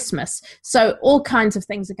searching Christmas, so all kinds of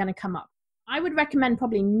things are going to come up. I would recommend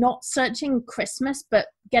probably not searching Christmas, but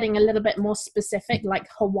getting a little bit more specific, like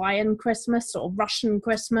Hawaiian Christmas or Russian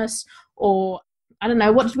Christmas, or I don't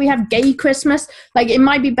know, what did we have? Gay Christmas? Like it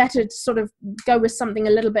might be better to sort of go with something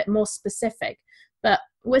a little bit more specific, but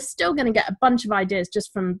we're still going to get a bunch of ideas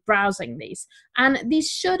just from browsing these. And these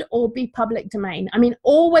should all be public domain. I mean,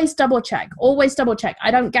 always double check, always double check.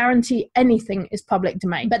 I don't guarantee anything is public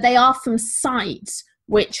domain, but they are from sites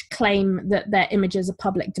which claim that their images are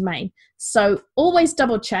public domain. So always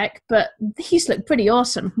double check, but these look pretty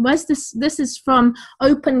awesome. Where's this? This is from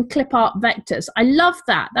Open Clip Art Vectors. I love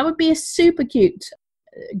that. That would be a super cute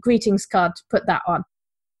greetings card to put that on.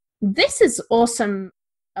 This is awesome.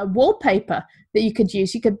 A wallpaper that you could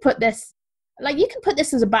use. You could put this, like you can put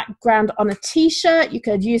this as a background on a t-shirt. You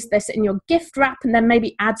could use this in your gift wrap and then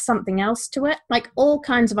maybe add something else to it. Like all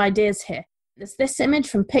kinds of ideas here. There's this image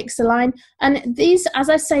from Pixeline, and these, as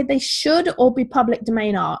I say, they should all be public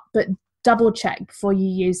domain art, but double check before you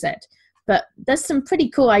use it. But there's some pretty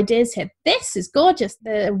cool ideas here. This is gorgeous,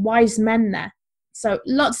 the wise men there. So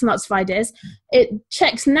lots and lots of ideas. It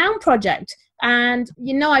checks Noun Project. And,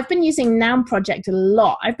 you know, I've been using Noun Project a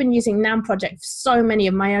lot. I've been using Noun Project for so many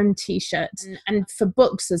of my own t-shirts and for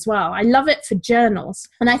books as well. I love it for journals.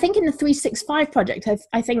 And I think in the 365 project,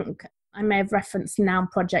 I think I may have referenced Noun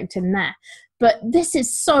Project in there. But this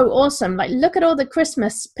is so awesome. Like, look at all the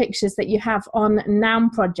Christmas pictures that you have on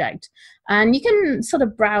Noun Project. And you can sort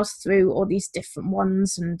of browse through all these different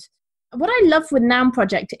ones. And what I love with Noun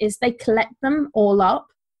Project is they collect them all up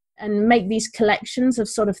and make these collections of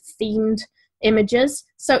sort of themed images.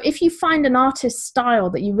 So if you find an artist's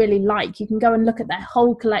style that you really like, you can go and look at their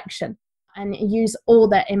whole collection and use all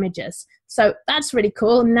their images. So that's really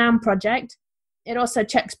cool. Noun Project. It also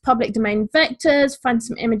checks public domain vectors, find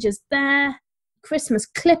some images there. Christmas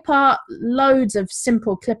clip art, loads of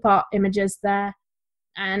simple clip art images there.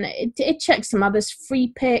 And it checks some others,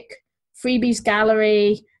 Free Pick, Freebies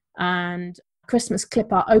Gallery, and Christmas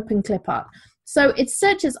clip art, Open Clip Art. So it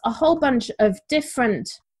searches a whole bunch of different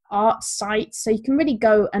art sites, so you can really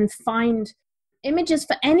go and find images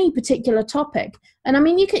for any particular topic. And I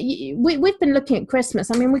mean, we've been looking at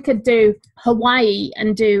Christmas. I mean, we could do Hawaii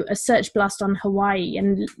and do a search blast on Hawaii,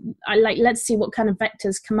 and let's see what kind of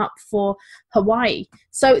vectors come up for Hawaii.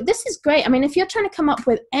 So this is great. I mean, if you're trying to come up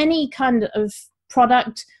with any kind of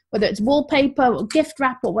product, whether it's wallpaper or gift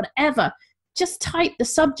wrap or whatever, just type the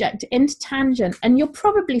subject into Tangent and you'll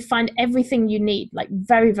probably find everything you need, like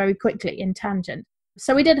very, very quickly in Tangent.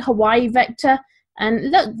 So we did Hawaii vector.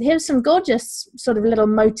 And look, here's some gorgeous sort of little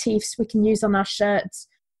motifs we can use on our shirts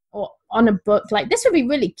or on a book. Like this would be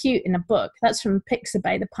really cute in a book. That's from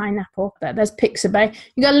Pixabay, the pineapple. There's Pixabay.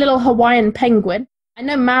 You got a little Hawaiian penguin. I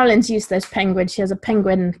know Marilyn's used those penguins. She has a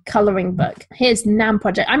penguin coloring book. Here's NAM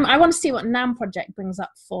Project. I want to see what NAM Project brings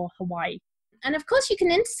up for Hawaii. And of course, you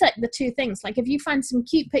can intersect the two things. Like if you find some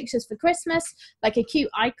cute pictures for Christmas, like a cute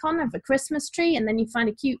icon of a Christmas tree, and then you find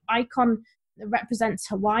a cute icon that represents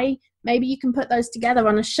Hawaii, maybe you can put those together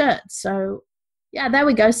on a shirt. So yeah, there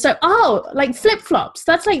we go. So, like flip-flops.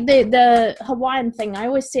 That's like the Hawaiian thing. I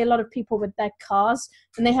always see a lot of people with their cars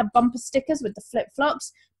and they have bumper stickers with the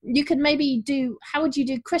flip-flops. You could maybe how would you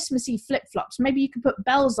do Christmassy flip-flops? Maybe you could put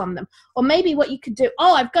bells on them. Or maybe what you could do,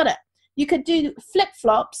 I've got it. You could do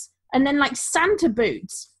flip-flops and then like Santa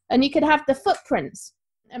boots, and you could have the footprints.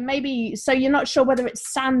 And maybe, so you're not sure whether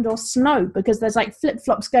it's sand or snow because there's like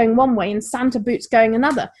flip-flops going one way and Santa boots going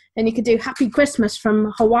another. And you could do Happy Christmas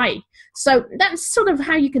from Hawaii. So that's sort of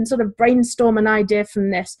how you can sort of brainstorm an idea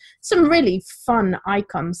from this. Some really fun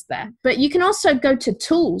icons there. But you can also go to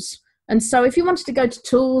tools. And so if you wanted to go to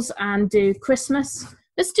tools and do Christmas,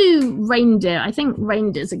 let's do reindeer. I think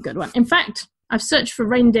reindeer is a good one. In fact, I've searched for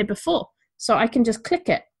reindeer before, so I can just click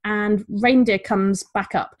it and reindeer comes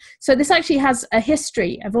back up. So this actually has a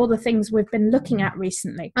history of all the things we've been looking at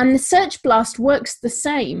recently. And the search blast works the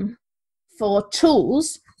same for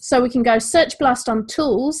tools. So we can go search blast on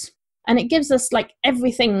tools and it gives us like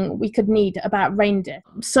everything we could need about reindeer.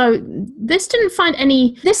 So this didn't find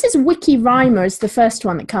any, this is Wiki Rhymer is the first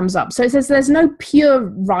one that comes up. So it says there's no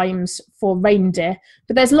pure rhymes for reindeer,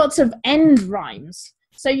 but there's lots of end rhymes.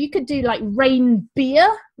 So you could do like rain beer,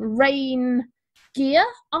 rain gear.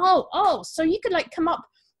 So you could like come up,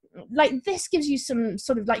 like this gives you some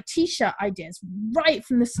sort of like t-shirt ideas right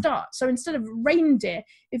from the start. So instead of reindeer,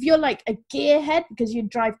 if you're like a gearhead because you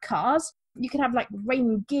drive cars, you could have like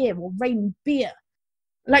rain gear or rain beer.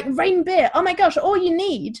 Like rain beer, oh my gosh, all you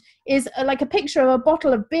need is like a picture of a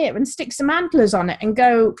bottle of beer and stick some antlers on it and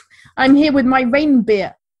go, I'm here with my rain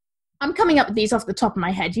beer. I'm coming up with these off the top of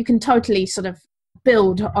my head. You can totally sort of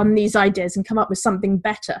build on these ideas and come up with something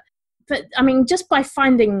better. But I mean, just by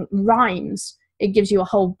finding rhymes, it gives you a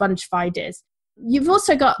whole bunch of ideas. You've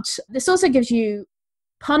also got, this also gives you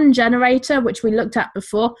pun generator, which we looked at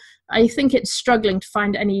before. I think it's struggling to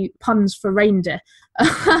find any puns for reindeer.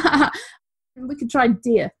 We could try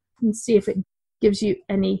deer and see if it gives you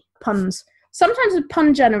any puns. Sometimes with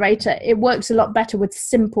pun generator, it works a lot better with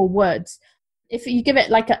simple words. If you give it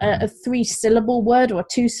like a 3-syllable word or a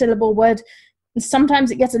 2-syllable word,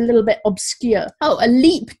 sometimes it gets a little bit obscure. A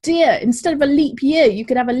leap deer. Instead of a leap year, you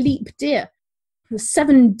could have a leap deer. The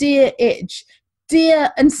 7 deer itch.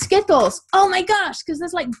 Deer and Skittles. Oh my gosh, because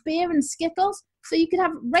there's like beer and Skittles. So you could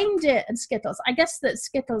have reindeer and Skittles. I guess that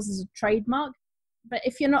Skittles is a trademark, but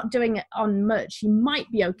if you're not doing it on merch, you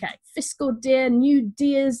might be okay. Fiscal deer, New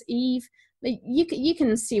Deer's Eve. You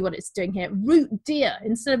can see what it's doing here. Root deer.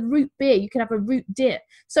 Instead of root beer, you could have a root deer.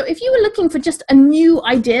 So if you were looking for just a new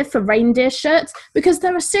idea for reindeer shirts, because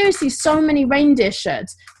there are seriously so many reindeer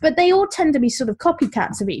shirts, but they all tend to be sort of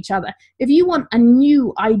copycats of each other. If you want a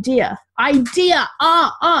new idea,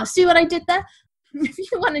 see what I did there? If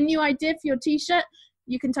you want a new idea for your t-shirt,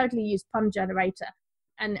 you can totally use pun generator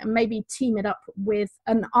and maybe team it up with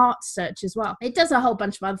an art search as well. It does a whole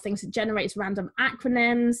bunch of other things. It generates random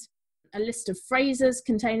acronyms, a list of phrases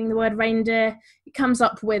containing the word reindeer. It comes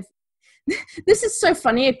up with, this is so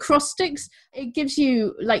funny, acrostics. It gives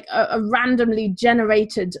you like a randomly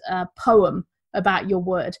generated poem about your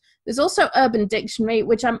word. There's also Urban Dictionary,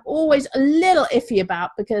 which I'm always a little iffy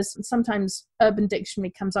about because sometimes Urban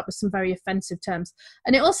Dictionary comes up with some very offensive terms.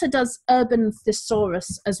 And it also does Urban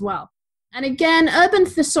Thesaurus as well. And again, Urban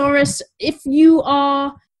Thesaurus, if you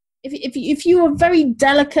are very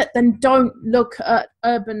delicate, then don't look at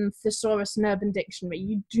Urban Thesaurus and Urban Dictionary.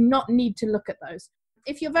 You do not need to look at those.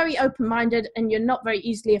 If you're very open-minded and you're not very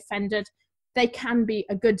easily offended, they can be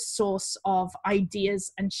a good source of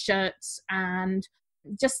ideas and shirts and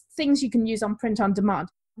just things you can use on print on demand.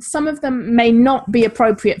 Some of them may not be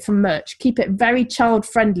appropriate for merch. Keep it very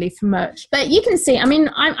child-friendly for merch. But you can see, I mean,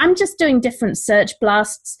 I'm just doing different search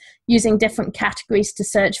blasts, using different categories to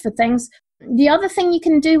search for things. The other thing you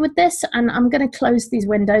can do with this, and I'm going to close these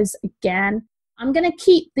windows again, I'm going to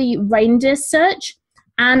keep the reindeer search,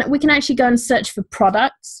 and we can actually go and search for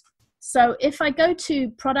products. So if I go to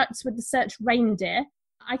products with the search reindeer,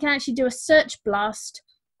 I can actually do a search blast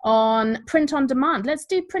on print on demand. Let's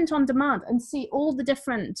do print on demand and see all the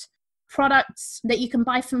different products that you can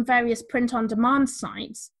buy from various print on demand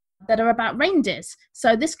sites that are about reindeers.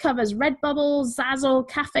 So this covers Redbubble, Zazzle,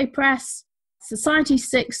 Cafe Press, Society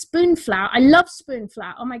 6, Spoonflower. I love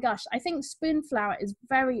Spoonflower. Oh my gosh, I think Spoonflower is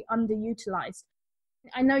very underutilized.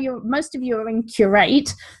 I know most of you are in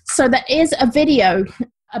Curate, so there is a video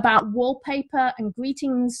about wallpaper and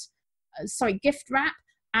gift wrap,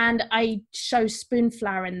 and I show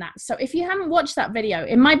Spoonflower in that. So if you haven't watched that video,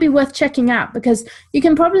 it might be worth checking out, because you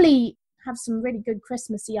can probably have some really good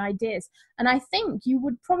Christmassy ideas. And I think you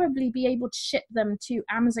would probably be able to ship them to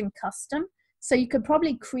Amazon Custom. So you could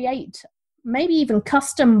probably create maybe even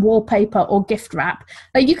custom wallpaper or gift wrap.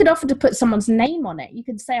 Like, you could offer to put someone's name on it. You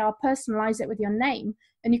could say, I'll personalize it with your name,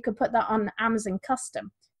 and you could put that on Amazon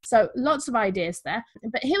Custom. So lots of ideas there.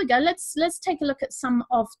 But here we go. Let's take a look at some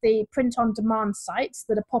of the print on demand sites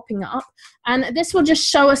that are popping up. And this will just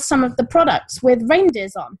show us some of the products with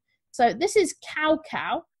reindeers on. So this is Cow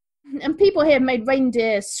Cow. And people here have made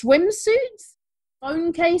reindeer swimsuits,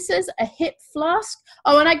 phone cases, a hip flask.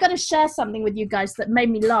 Oh, and I got to share something with you guys that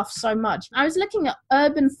made me laugh so much. I was looking at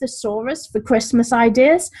Urban Thesaurus for Christmas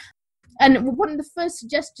ideas, and one of the first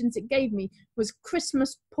suggestions it gave me was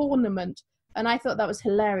Christmas ornament, and I thought that was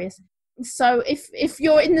hilarious. So if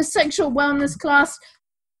you're in the sexual wellness class,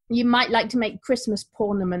 you might like to make Christmas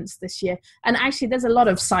ornaments this year. And actually, there's a lot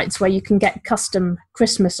of sites where you can get custom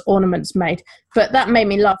Christmas ornaments made, but that made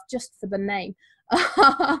me laugh just for the name.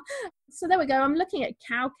 So there we go. I'm looking at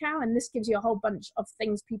Cow Cow, and this gives you a whole bunch of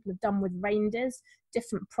things people have done with reindeers,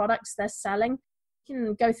 different products they're selling. You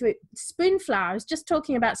can go through it. Spoonflower. I was just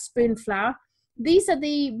talking about Spoonflower. These are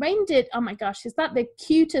the reindeer. Oh my gosh, is that the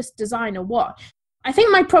cutest design or what? I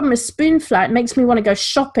think my problem is Spoonflower. It makes me want to go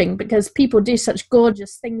shopping because people do such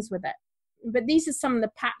gorgeous things with it. But these are some of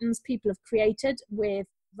the patterns people have created with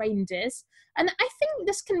reindeers. And I think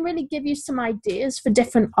this can really give you some ideas for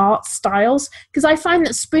different art styles, because I find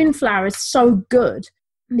that Spoonflower is so good.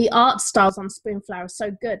 The art styles on Spoonflower are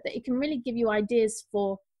so good that it can really give you ideas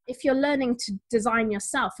for if you're learning to design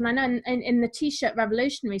yourself. And I know in the T-shirt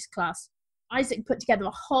Revolutionaries class, Isaac put together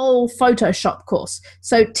a whole Photoshop course.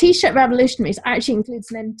 So T-shirt Revolutionaries actually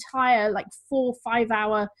includes an entire 4 or 5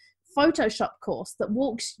 hour Photoshop course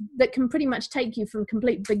that can pretty much take you from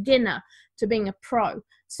complete beginner to being a pro.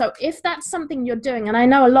 So if that's something you're doing, and I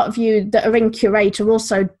know a lot of you that are in Curate are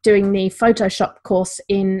also doing the Photoshop course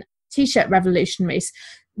in T-shirt Revolutionaries,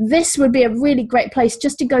 this would be a really great place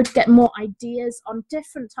just to go to get more ideas on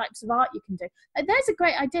different types of art you can do. There's a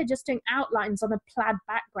great idea, just doing outlines on a plaid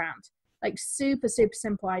background. Super, super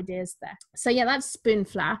simple ideas there. So yeah, that's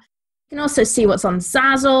Spoonflower. You can also see what's on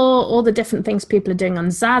Zazzle, all the different things people are doing on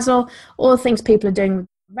Zazzle, all the things people are doing with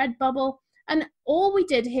Redbubble. And all we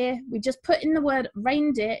did here, we just put in the word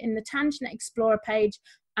reindeer in the Tangent Explorer page,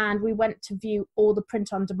 and we went to view all the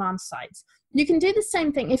print-on-demand sites. You can do the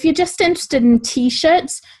same thing. If you're just interested in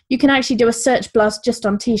T-shirts, you can actually do a search blast just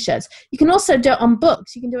on T-shirts. You can also do it on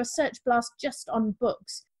books. You can do a search blast just on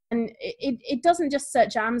books. And it doesn't just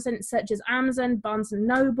search Amazon, it searches Amazon, Barnes &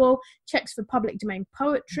 Noble, checks for public domain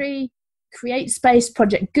poetry, CreateSpace,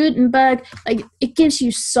 Project Gutenberg. It gives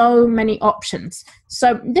you so many options.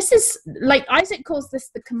 So this is, Isaac calls this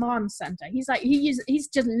the command center. He's he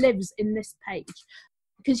just lives in this page,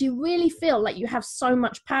 because you really feel like you have so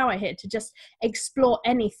much power here to just explore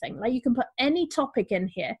anything. You can put any topic in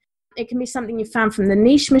here. It can be something you found from the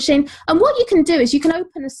niche machine. And what you can do is you can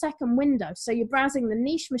open a second window. So you're browsing the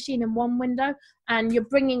niche machine in one window, and you're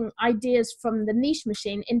bringing ideas from the niche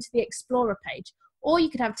machine into the Explorer page. Or you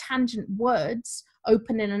could have tangent words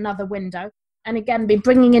open in another window, and again, be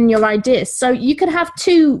bringing in your ideas. So you could have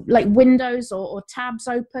two windows or tabs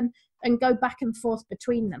open and go back and forth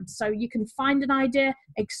between them. So you can find an idea,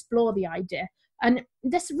 explore the idea. And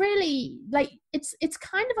this really, it's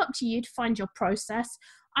kind of up to you to find your process.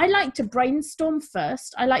 I like to brainstorm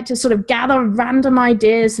first. I like to sort of gather random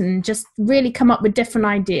ideas and just really come up with different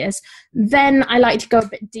ideas. Then I like to go a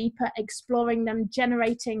bit deeper, exploring them,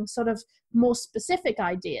 generating sort of more specific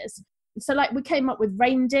ideas. So we came up with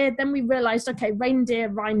reindeer, then we realized, okay, reindeer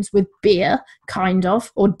rhymes with beer, kind of,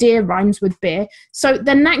 or deer rhymes with beer. So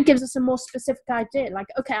then that gives us a more specific idea.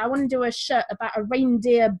 Okay, I want to do a shirt about a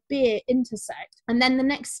reindeer beer intersect. And then the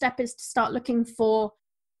next step is to start looking for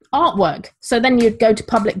artwork. So then you'd go to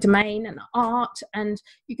public domain and art, and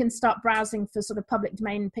you can start browsing for sort of public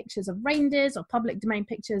domain pictures of reindeers or public domain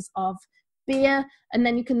pictures of beer, and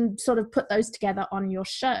then you can sort of put those together on your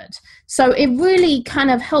shirt. So it really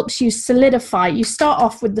kind of helps you solidify. You start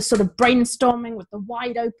off with the sort of brainstorming, with the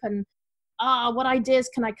wide open, what ideas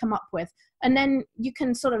can I come up with? And then you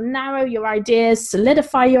can sort of narrow your ideas,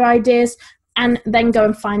 solidify your ideas, and then go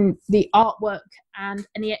and find the artwork and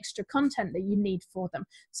any extra content that you need for them.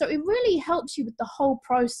 So it really helps you with the whole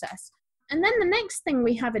process. And then the next thing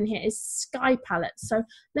we have in here is sky palettes. So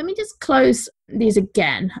let me just close these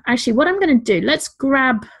again. Actually, what I'm going to do, let's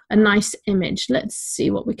grab a nice image. Let's see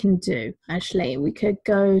what we can do. Actually, we could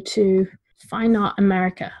go to Fine Art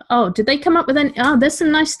America. Oh, did they come up with any? Oh, there's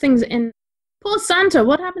some nice things in. Poor Santa.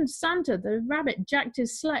 What happened to Santa? The rabbit jacked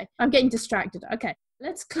his sleigh. I'm getting distracted. Okay,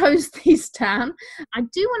 let's close these down. I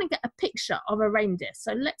do want to get a picture of a reindeer.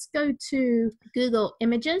 So let's go to Google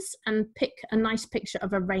Images and pick a nice picture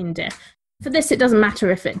of a reindeer. For this, it doesn't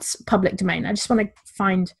matter if it's public domain. I just want to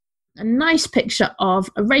find a nice picture of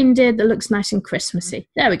a reindeer that looks nice and Christmassy.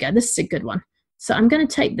 There we go. This is a good one. So I'm going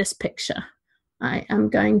to take this picture. I am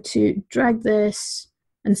going to drag this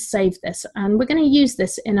and save this. And we're going to use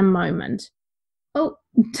this in a moment. Oh,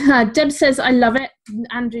 Deb says, I love it.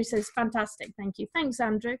 Andrew says, fantastic. Thank you. Thanks,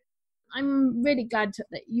 Andrew. I'm really glad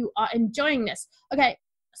that you are enjoying this. Okay,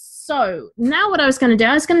 so now what I was going to do,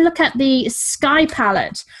 I was going to look at the sky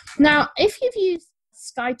palette. Now, if you've used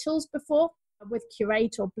Sky Tools before with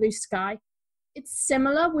Curate or Blue Sky, it's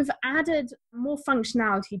similar. We've added more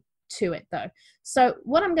functionality to it though. So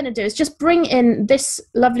what I'm going to do is just bring in this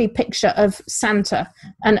lovely picture of Santa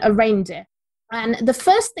and a reindeer. And the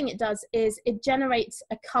first thing it does is it generates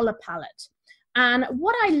a color palette. And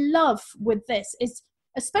what I love with this is,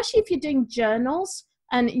 especially if you're doing journals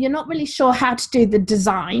and you're not really sure how to do the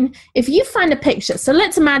design, if you find a picture, so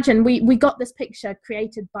let's imagine we got this picture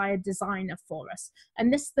created by a designer for us,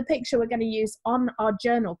 and this is the picture we're going to use on our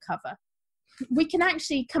journal cover. We can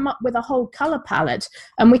actually come up with a whole color palette,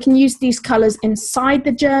 and we can use these colors inside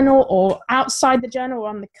the journal or outside the journal or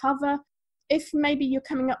on the cover. If maybe you're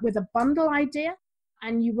coming up with a bundle idea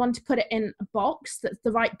and you want to put it in a box that's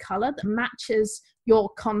the right color that matches your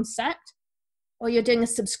concept, or you're doing a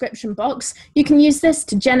subscription box, you can use this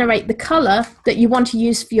to generate the color that you want to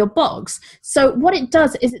use for your box. So what it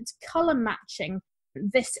does is it's color matching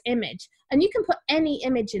this image, and you can put any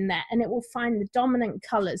image in there and it will find the dominant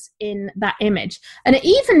colors in that image. And it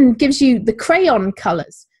even gives you the crayon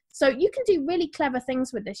colors. So you can do really clever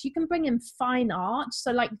things with this. You can bring in fine art.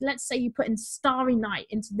 So like, let's say you put in Starry Night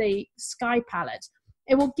into the sky palette.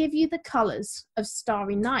 It will give you the colors of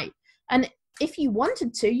Starry Night. And if you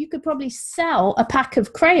wanted to, you could probably sell a pack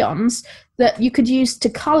of crayons that you could use to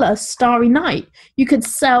color Starry Night. You could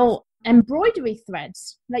sell embroidery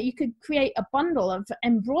threads. Like you could create a bundle of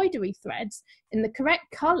embroidery threads in the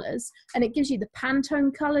correct colors, and it gives you the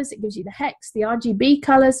Pantone colors, it gives you the hex, the RGB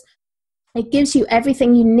colors. It gives you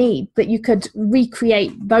everything you need that you could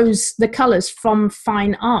recreate the colors from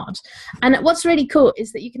fine art. And what's really cool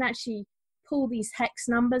is that you can actually pull these hex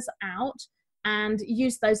numbers out and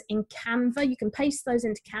use those in Canva. You can paste those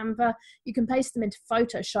into Canva. You can paste them into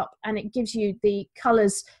Photoshop, and it gives you the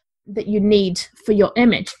colors that you need for your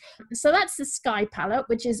image. So that's the sky palette,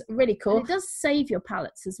 which is really cool. And it does save your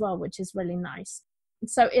palettes as well, which is really nice.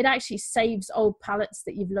 So it actually saves old palettes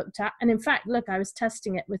that you've looked at. And in fact, look, I was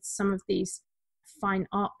testing it with some of these fine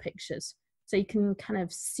art pictures. So you can kind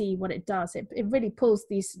of see what it does. It really pulls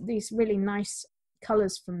these really nice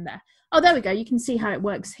colors from there. Oh, there we go. You can see how it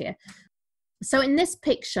works here. So in this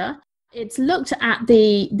picture, it's looked at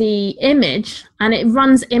the image and it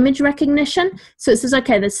runs image recognition. So it says,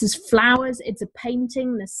 okay, this is flowers, it's a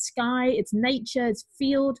painting, the sky, it's nature, it's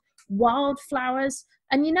field, wildflowers.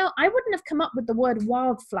 And you know, I wouldn't have come up with the word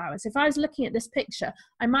wildflowers. If I was looking at this picture,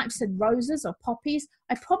 I might have said roses or poppies.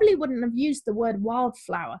 I probably wouldn't have used the word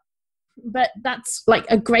wildflower. But that's like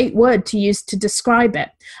a great word to use to describe it.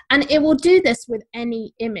 And it will do this with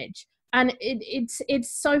any image. And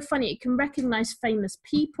it's so funny. It can recognize famous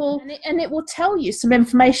people, and it will tell you some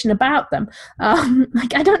information about them.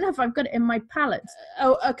 Like, I don't know if I've got it in my palette.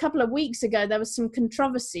 A couple of weeks ago, there was some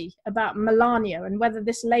controversy about Melania and whether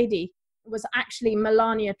this lady was actually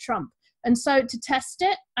Melania Trump. And so to test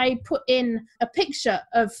it, I put in a picture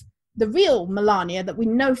of the real Melania that we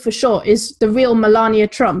know for sure is the real Melania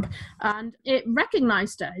Trump. And it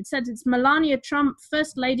recognized her. It said it's Melania Trump,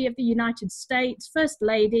 First Lady of the United States, First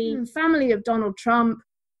Lady, family of Donald Trump,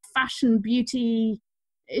 fashion, beauty.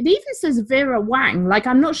 It even says Vera Wang. Like,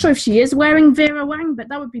 I'm not sure if she is wearing Vera Wang, but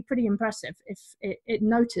that would be pretty impressive if it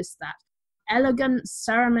noticed that. Elegant,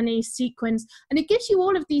 ceremony, sequins. And it gives you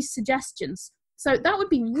all of these suggestions. So that would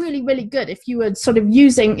be really, really good if you were sort of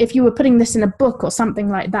if you were putting this in a book or something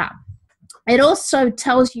like that. It also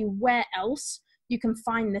tells you where else you can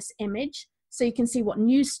find this image. So you can see what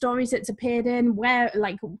news stories it's appeared in, where,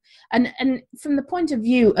 like, and from the point of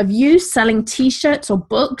view of you selling t-shirts or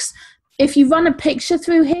books, if you run a picture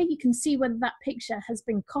through here, you can see whether that picture has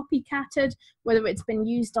been copycatted, whether it's been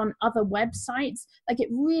used on other websites. Like, it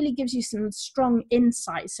really gives you some strong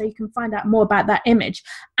insight so you can find out more about that image.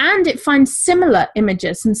 And it finds similar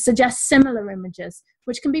images and suggests similar images,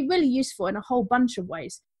 which can be really useful in a whole bunch of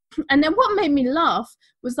ways. And then what made me laugh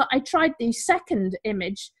was that I tried the second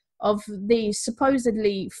image of the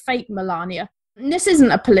supposedly fake Melania. And this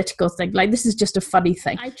isn't a political thing, like, this is just a funny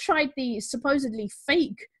thing. I tried the supposedly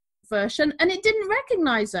fake version and it didn't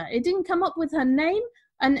recognize her. It didn't come up with her name,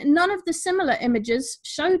 and none of the similar images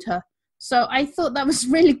showed her. So I thought that was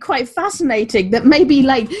really quite fascinating, that maybe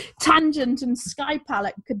like Tangent and Sky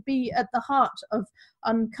Palette could be at the heart of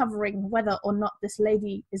uncovering whether or not this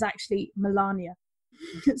lady is actually Melania.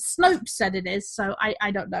 Snopes said it is, so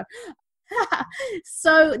I don't know.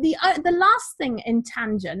 So the last thing in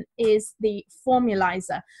Tangent is the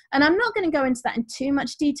formulizer, and I'm not going to go into that in too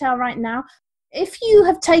much detail right now. If you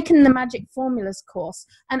have taken the Magic Formulas course,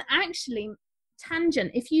 and actually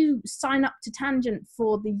Tangent, if you sign up to Tangent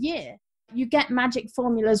for the year, you get Magic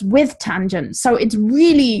Formulas with Tangent. So it's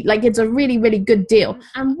really, like, it's a really, really good deal.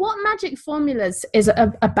 And what Magic Formulas is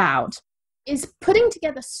about is putting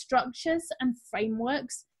together structures and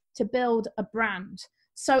frameworks to build a brand.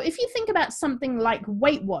 So if you think about something like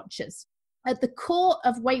Weight Watchers, at the core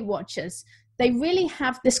of Weight Watchers, they really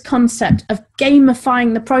have this concept of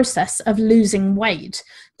gamifying the process of losing weight,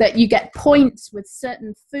 that you get points with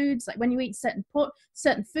certain foods. Like when you eat certain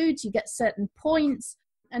foods, you get certain points.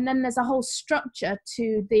 And then there's a whole structure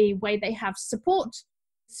to the way they have support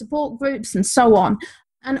groups and so on.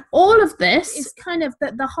 And all of this is kind of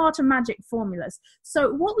the heart of Magic Formulas.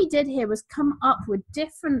 So what we did here was come up with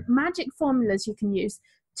different Magic Formulas you can use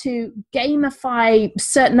to gamify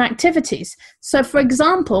certain activities. So for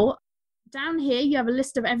example, down here you have a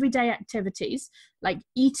list of everyday activities like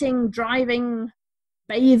eating, driving,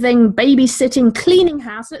 bathing, babysitting, cleaning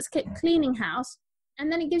house. Let's get cleaning house.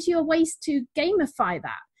 And then it gives you a ways to gamify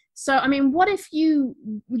that. So, I mean, what if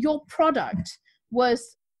your product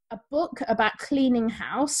was a book about cleaning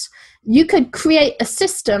house? You could create a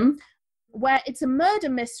system where it's a murder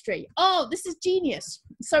mystery. Oh, this is genius.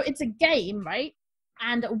 So it's a game, right?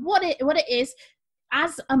 And what it is,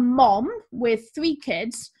 as a mom with 3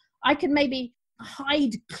 kids, I could maybe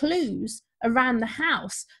hide clues around the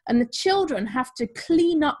house, and the children have to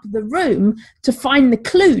clean up the room to find the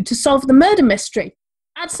clue to solve the murder mystery.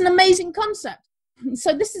 That's an amazing concept.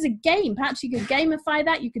 So this is a game. Perhaps you could gamify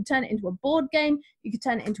that. You could turn it into a board game. You could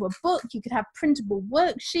turn it into a book. You could have printable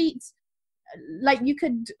worksheets. Like you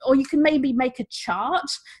can maybe make a chart.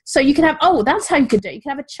 So you can have, that's how you could do it. You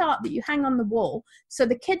can have a chart that you hang on the wall. So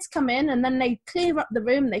the kids come in and then they clear up the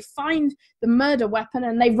room. They find the murder weapon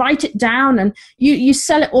and they write it down, and you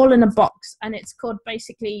sell it all in a box, and it's called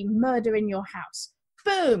basically Murder in Your House.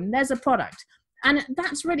 Boom, there's a product. And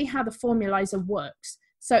that's really how the formulizer works.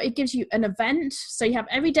 So it gives you an event. So you have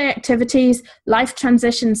everyday activities, life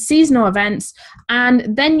transitions, seasonal events,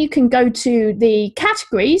 and then you can go to the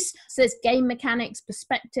categories. So it's game mechanics,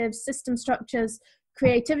 perspectives, system structures,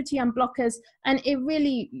 creativity unblockers, and it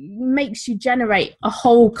really makes you generate a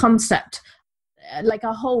whole concept, like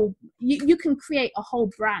a whole, you can create a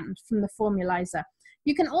whole brand from the formulizer.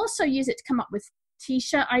 You can also use it to come up with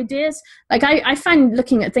t-shirt ideas. Like I find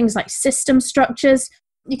looking at things like system structures,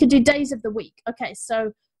 you could do days of the week. Okay,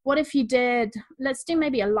 so what if you did, let's do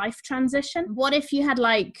maybe a life transition. What if you had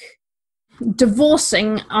like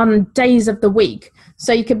divorcing on days of the week?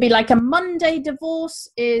 So you could be like, a Monday divorce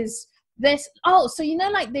is this. Oh, so you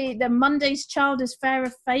know, like the Monday's child is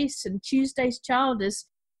fairer face, and Tuesday's child is,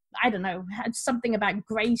 I don't know, had something about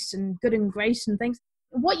grace and good and grace and things.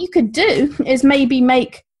 What you could do is maybe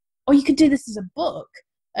make, or you could do this as a book,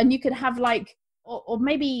 and you could have like, or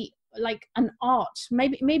maybe like an art,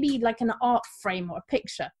 maybe like an art frame or a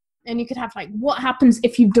picture, and you could have like, what happens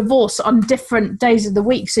if you divorce on different days of the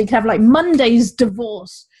week? So you could have like, Monday's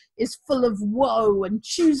divorce is full of woe, and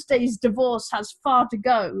Tuesday's divorce has far to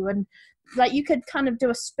go, and like you could kind of do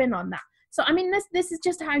a spin on that. So I mean, this is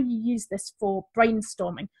just how you use this for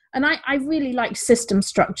brainstorming, and I really like system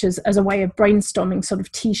structures as a way of brainstorming sort of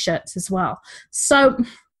t-shirts as well. So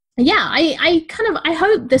yeah, I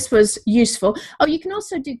hope this was useful. Oh, you can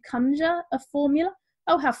also do conjure a formula.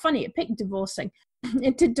 Oh, how funny, it picked divorcing.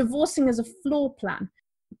 It did divorcing as a floor plan.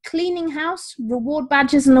 Cleaning house, reward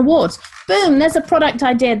badges and awards. Boom, there's a product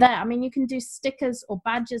idea there. I mean, you can do stickers or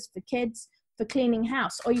badges for kids for cleaning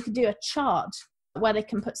house, or you could do a chart where they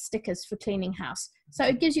can put stickers for cleaning house. So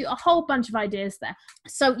it gives you a whole bunch of ideas there.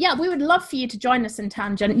 So yeah, we would love for you to join us in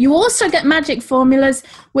Tangent. You also get Magic Formulas,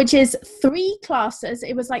 which is 3 classes.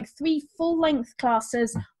 It was like 3 full-length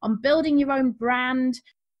classes on building your own brand.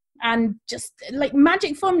 And just like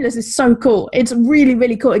Magic Formulas is so cool. It's really,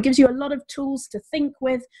 really cool. It gives you a lot of tools to think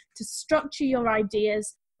with, to structure your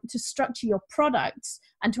ideas, to structure your products,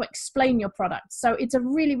 and to explain your products. So it's a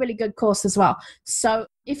really, really good course as well. So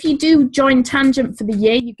if you do join Tangent for the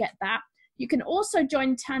year, you get that. You can also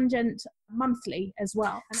join Tangent monthly as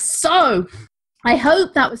well. So I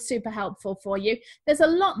hope that was super helpful for you. There's a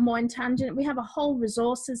lot more in Tangent. We have a whole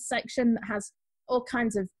resources section that has all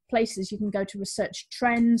kinds of places you can go to research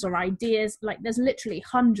trends or ideas. Like there's literally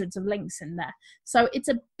hundreds of links in there. So it's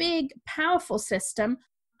a big, powerful system.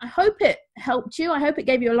 I hope it helped you. I hope it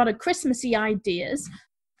gave you a lot of Christmassy ideas.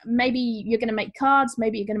 Maybe you're going to make cards.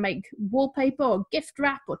 Maybe you're going to make wallpaper or gift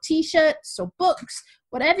wrap or t-shirts or books.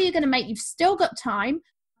 Whatever you're going to make, you've still got time.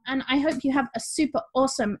 And I hope you have a super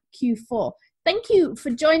awesome Q4. Thank you for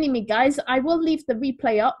joining me, guys. I will leave the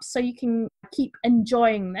replay up so you can keep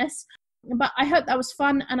enjoying this. But I hope that was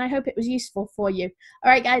fun and I hope it was useful for you.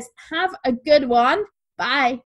 All right, guys, have a good one. Bye.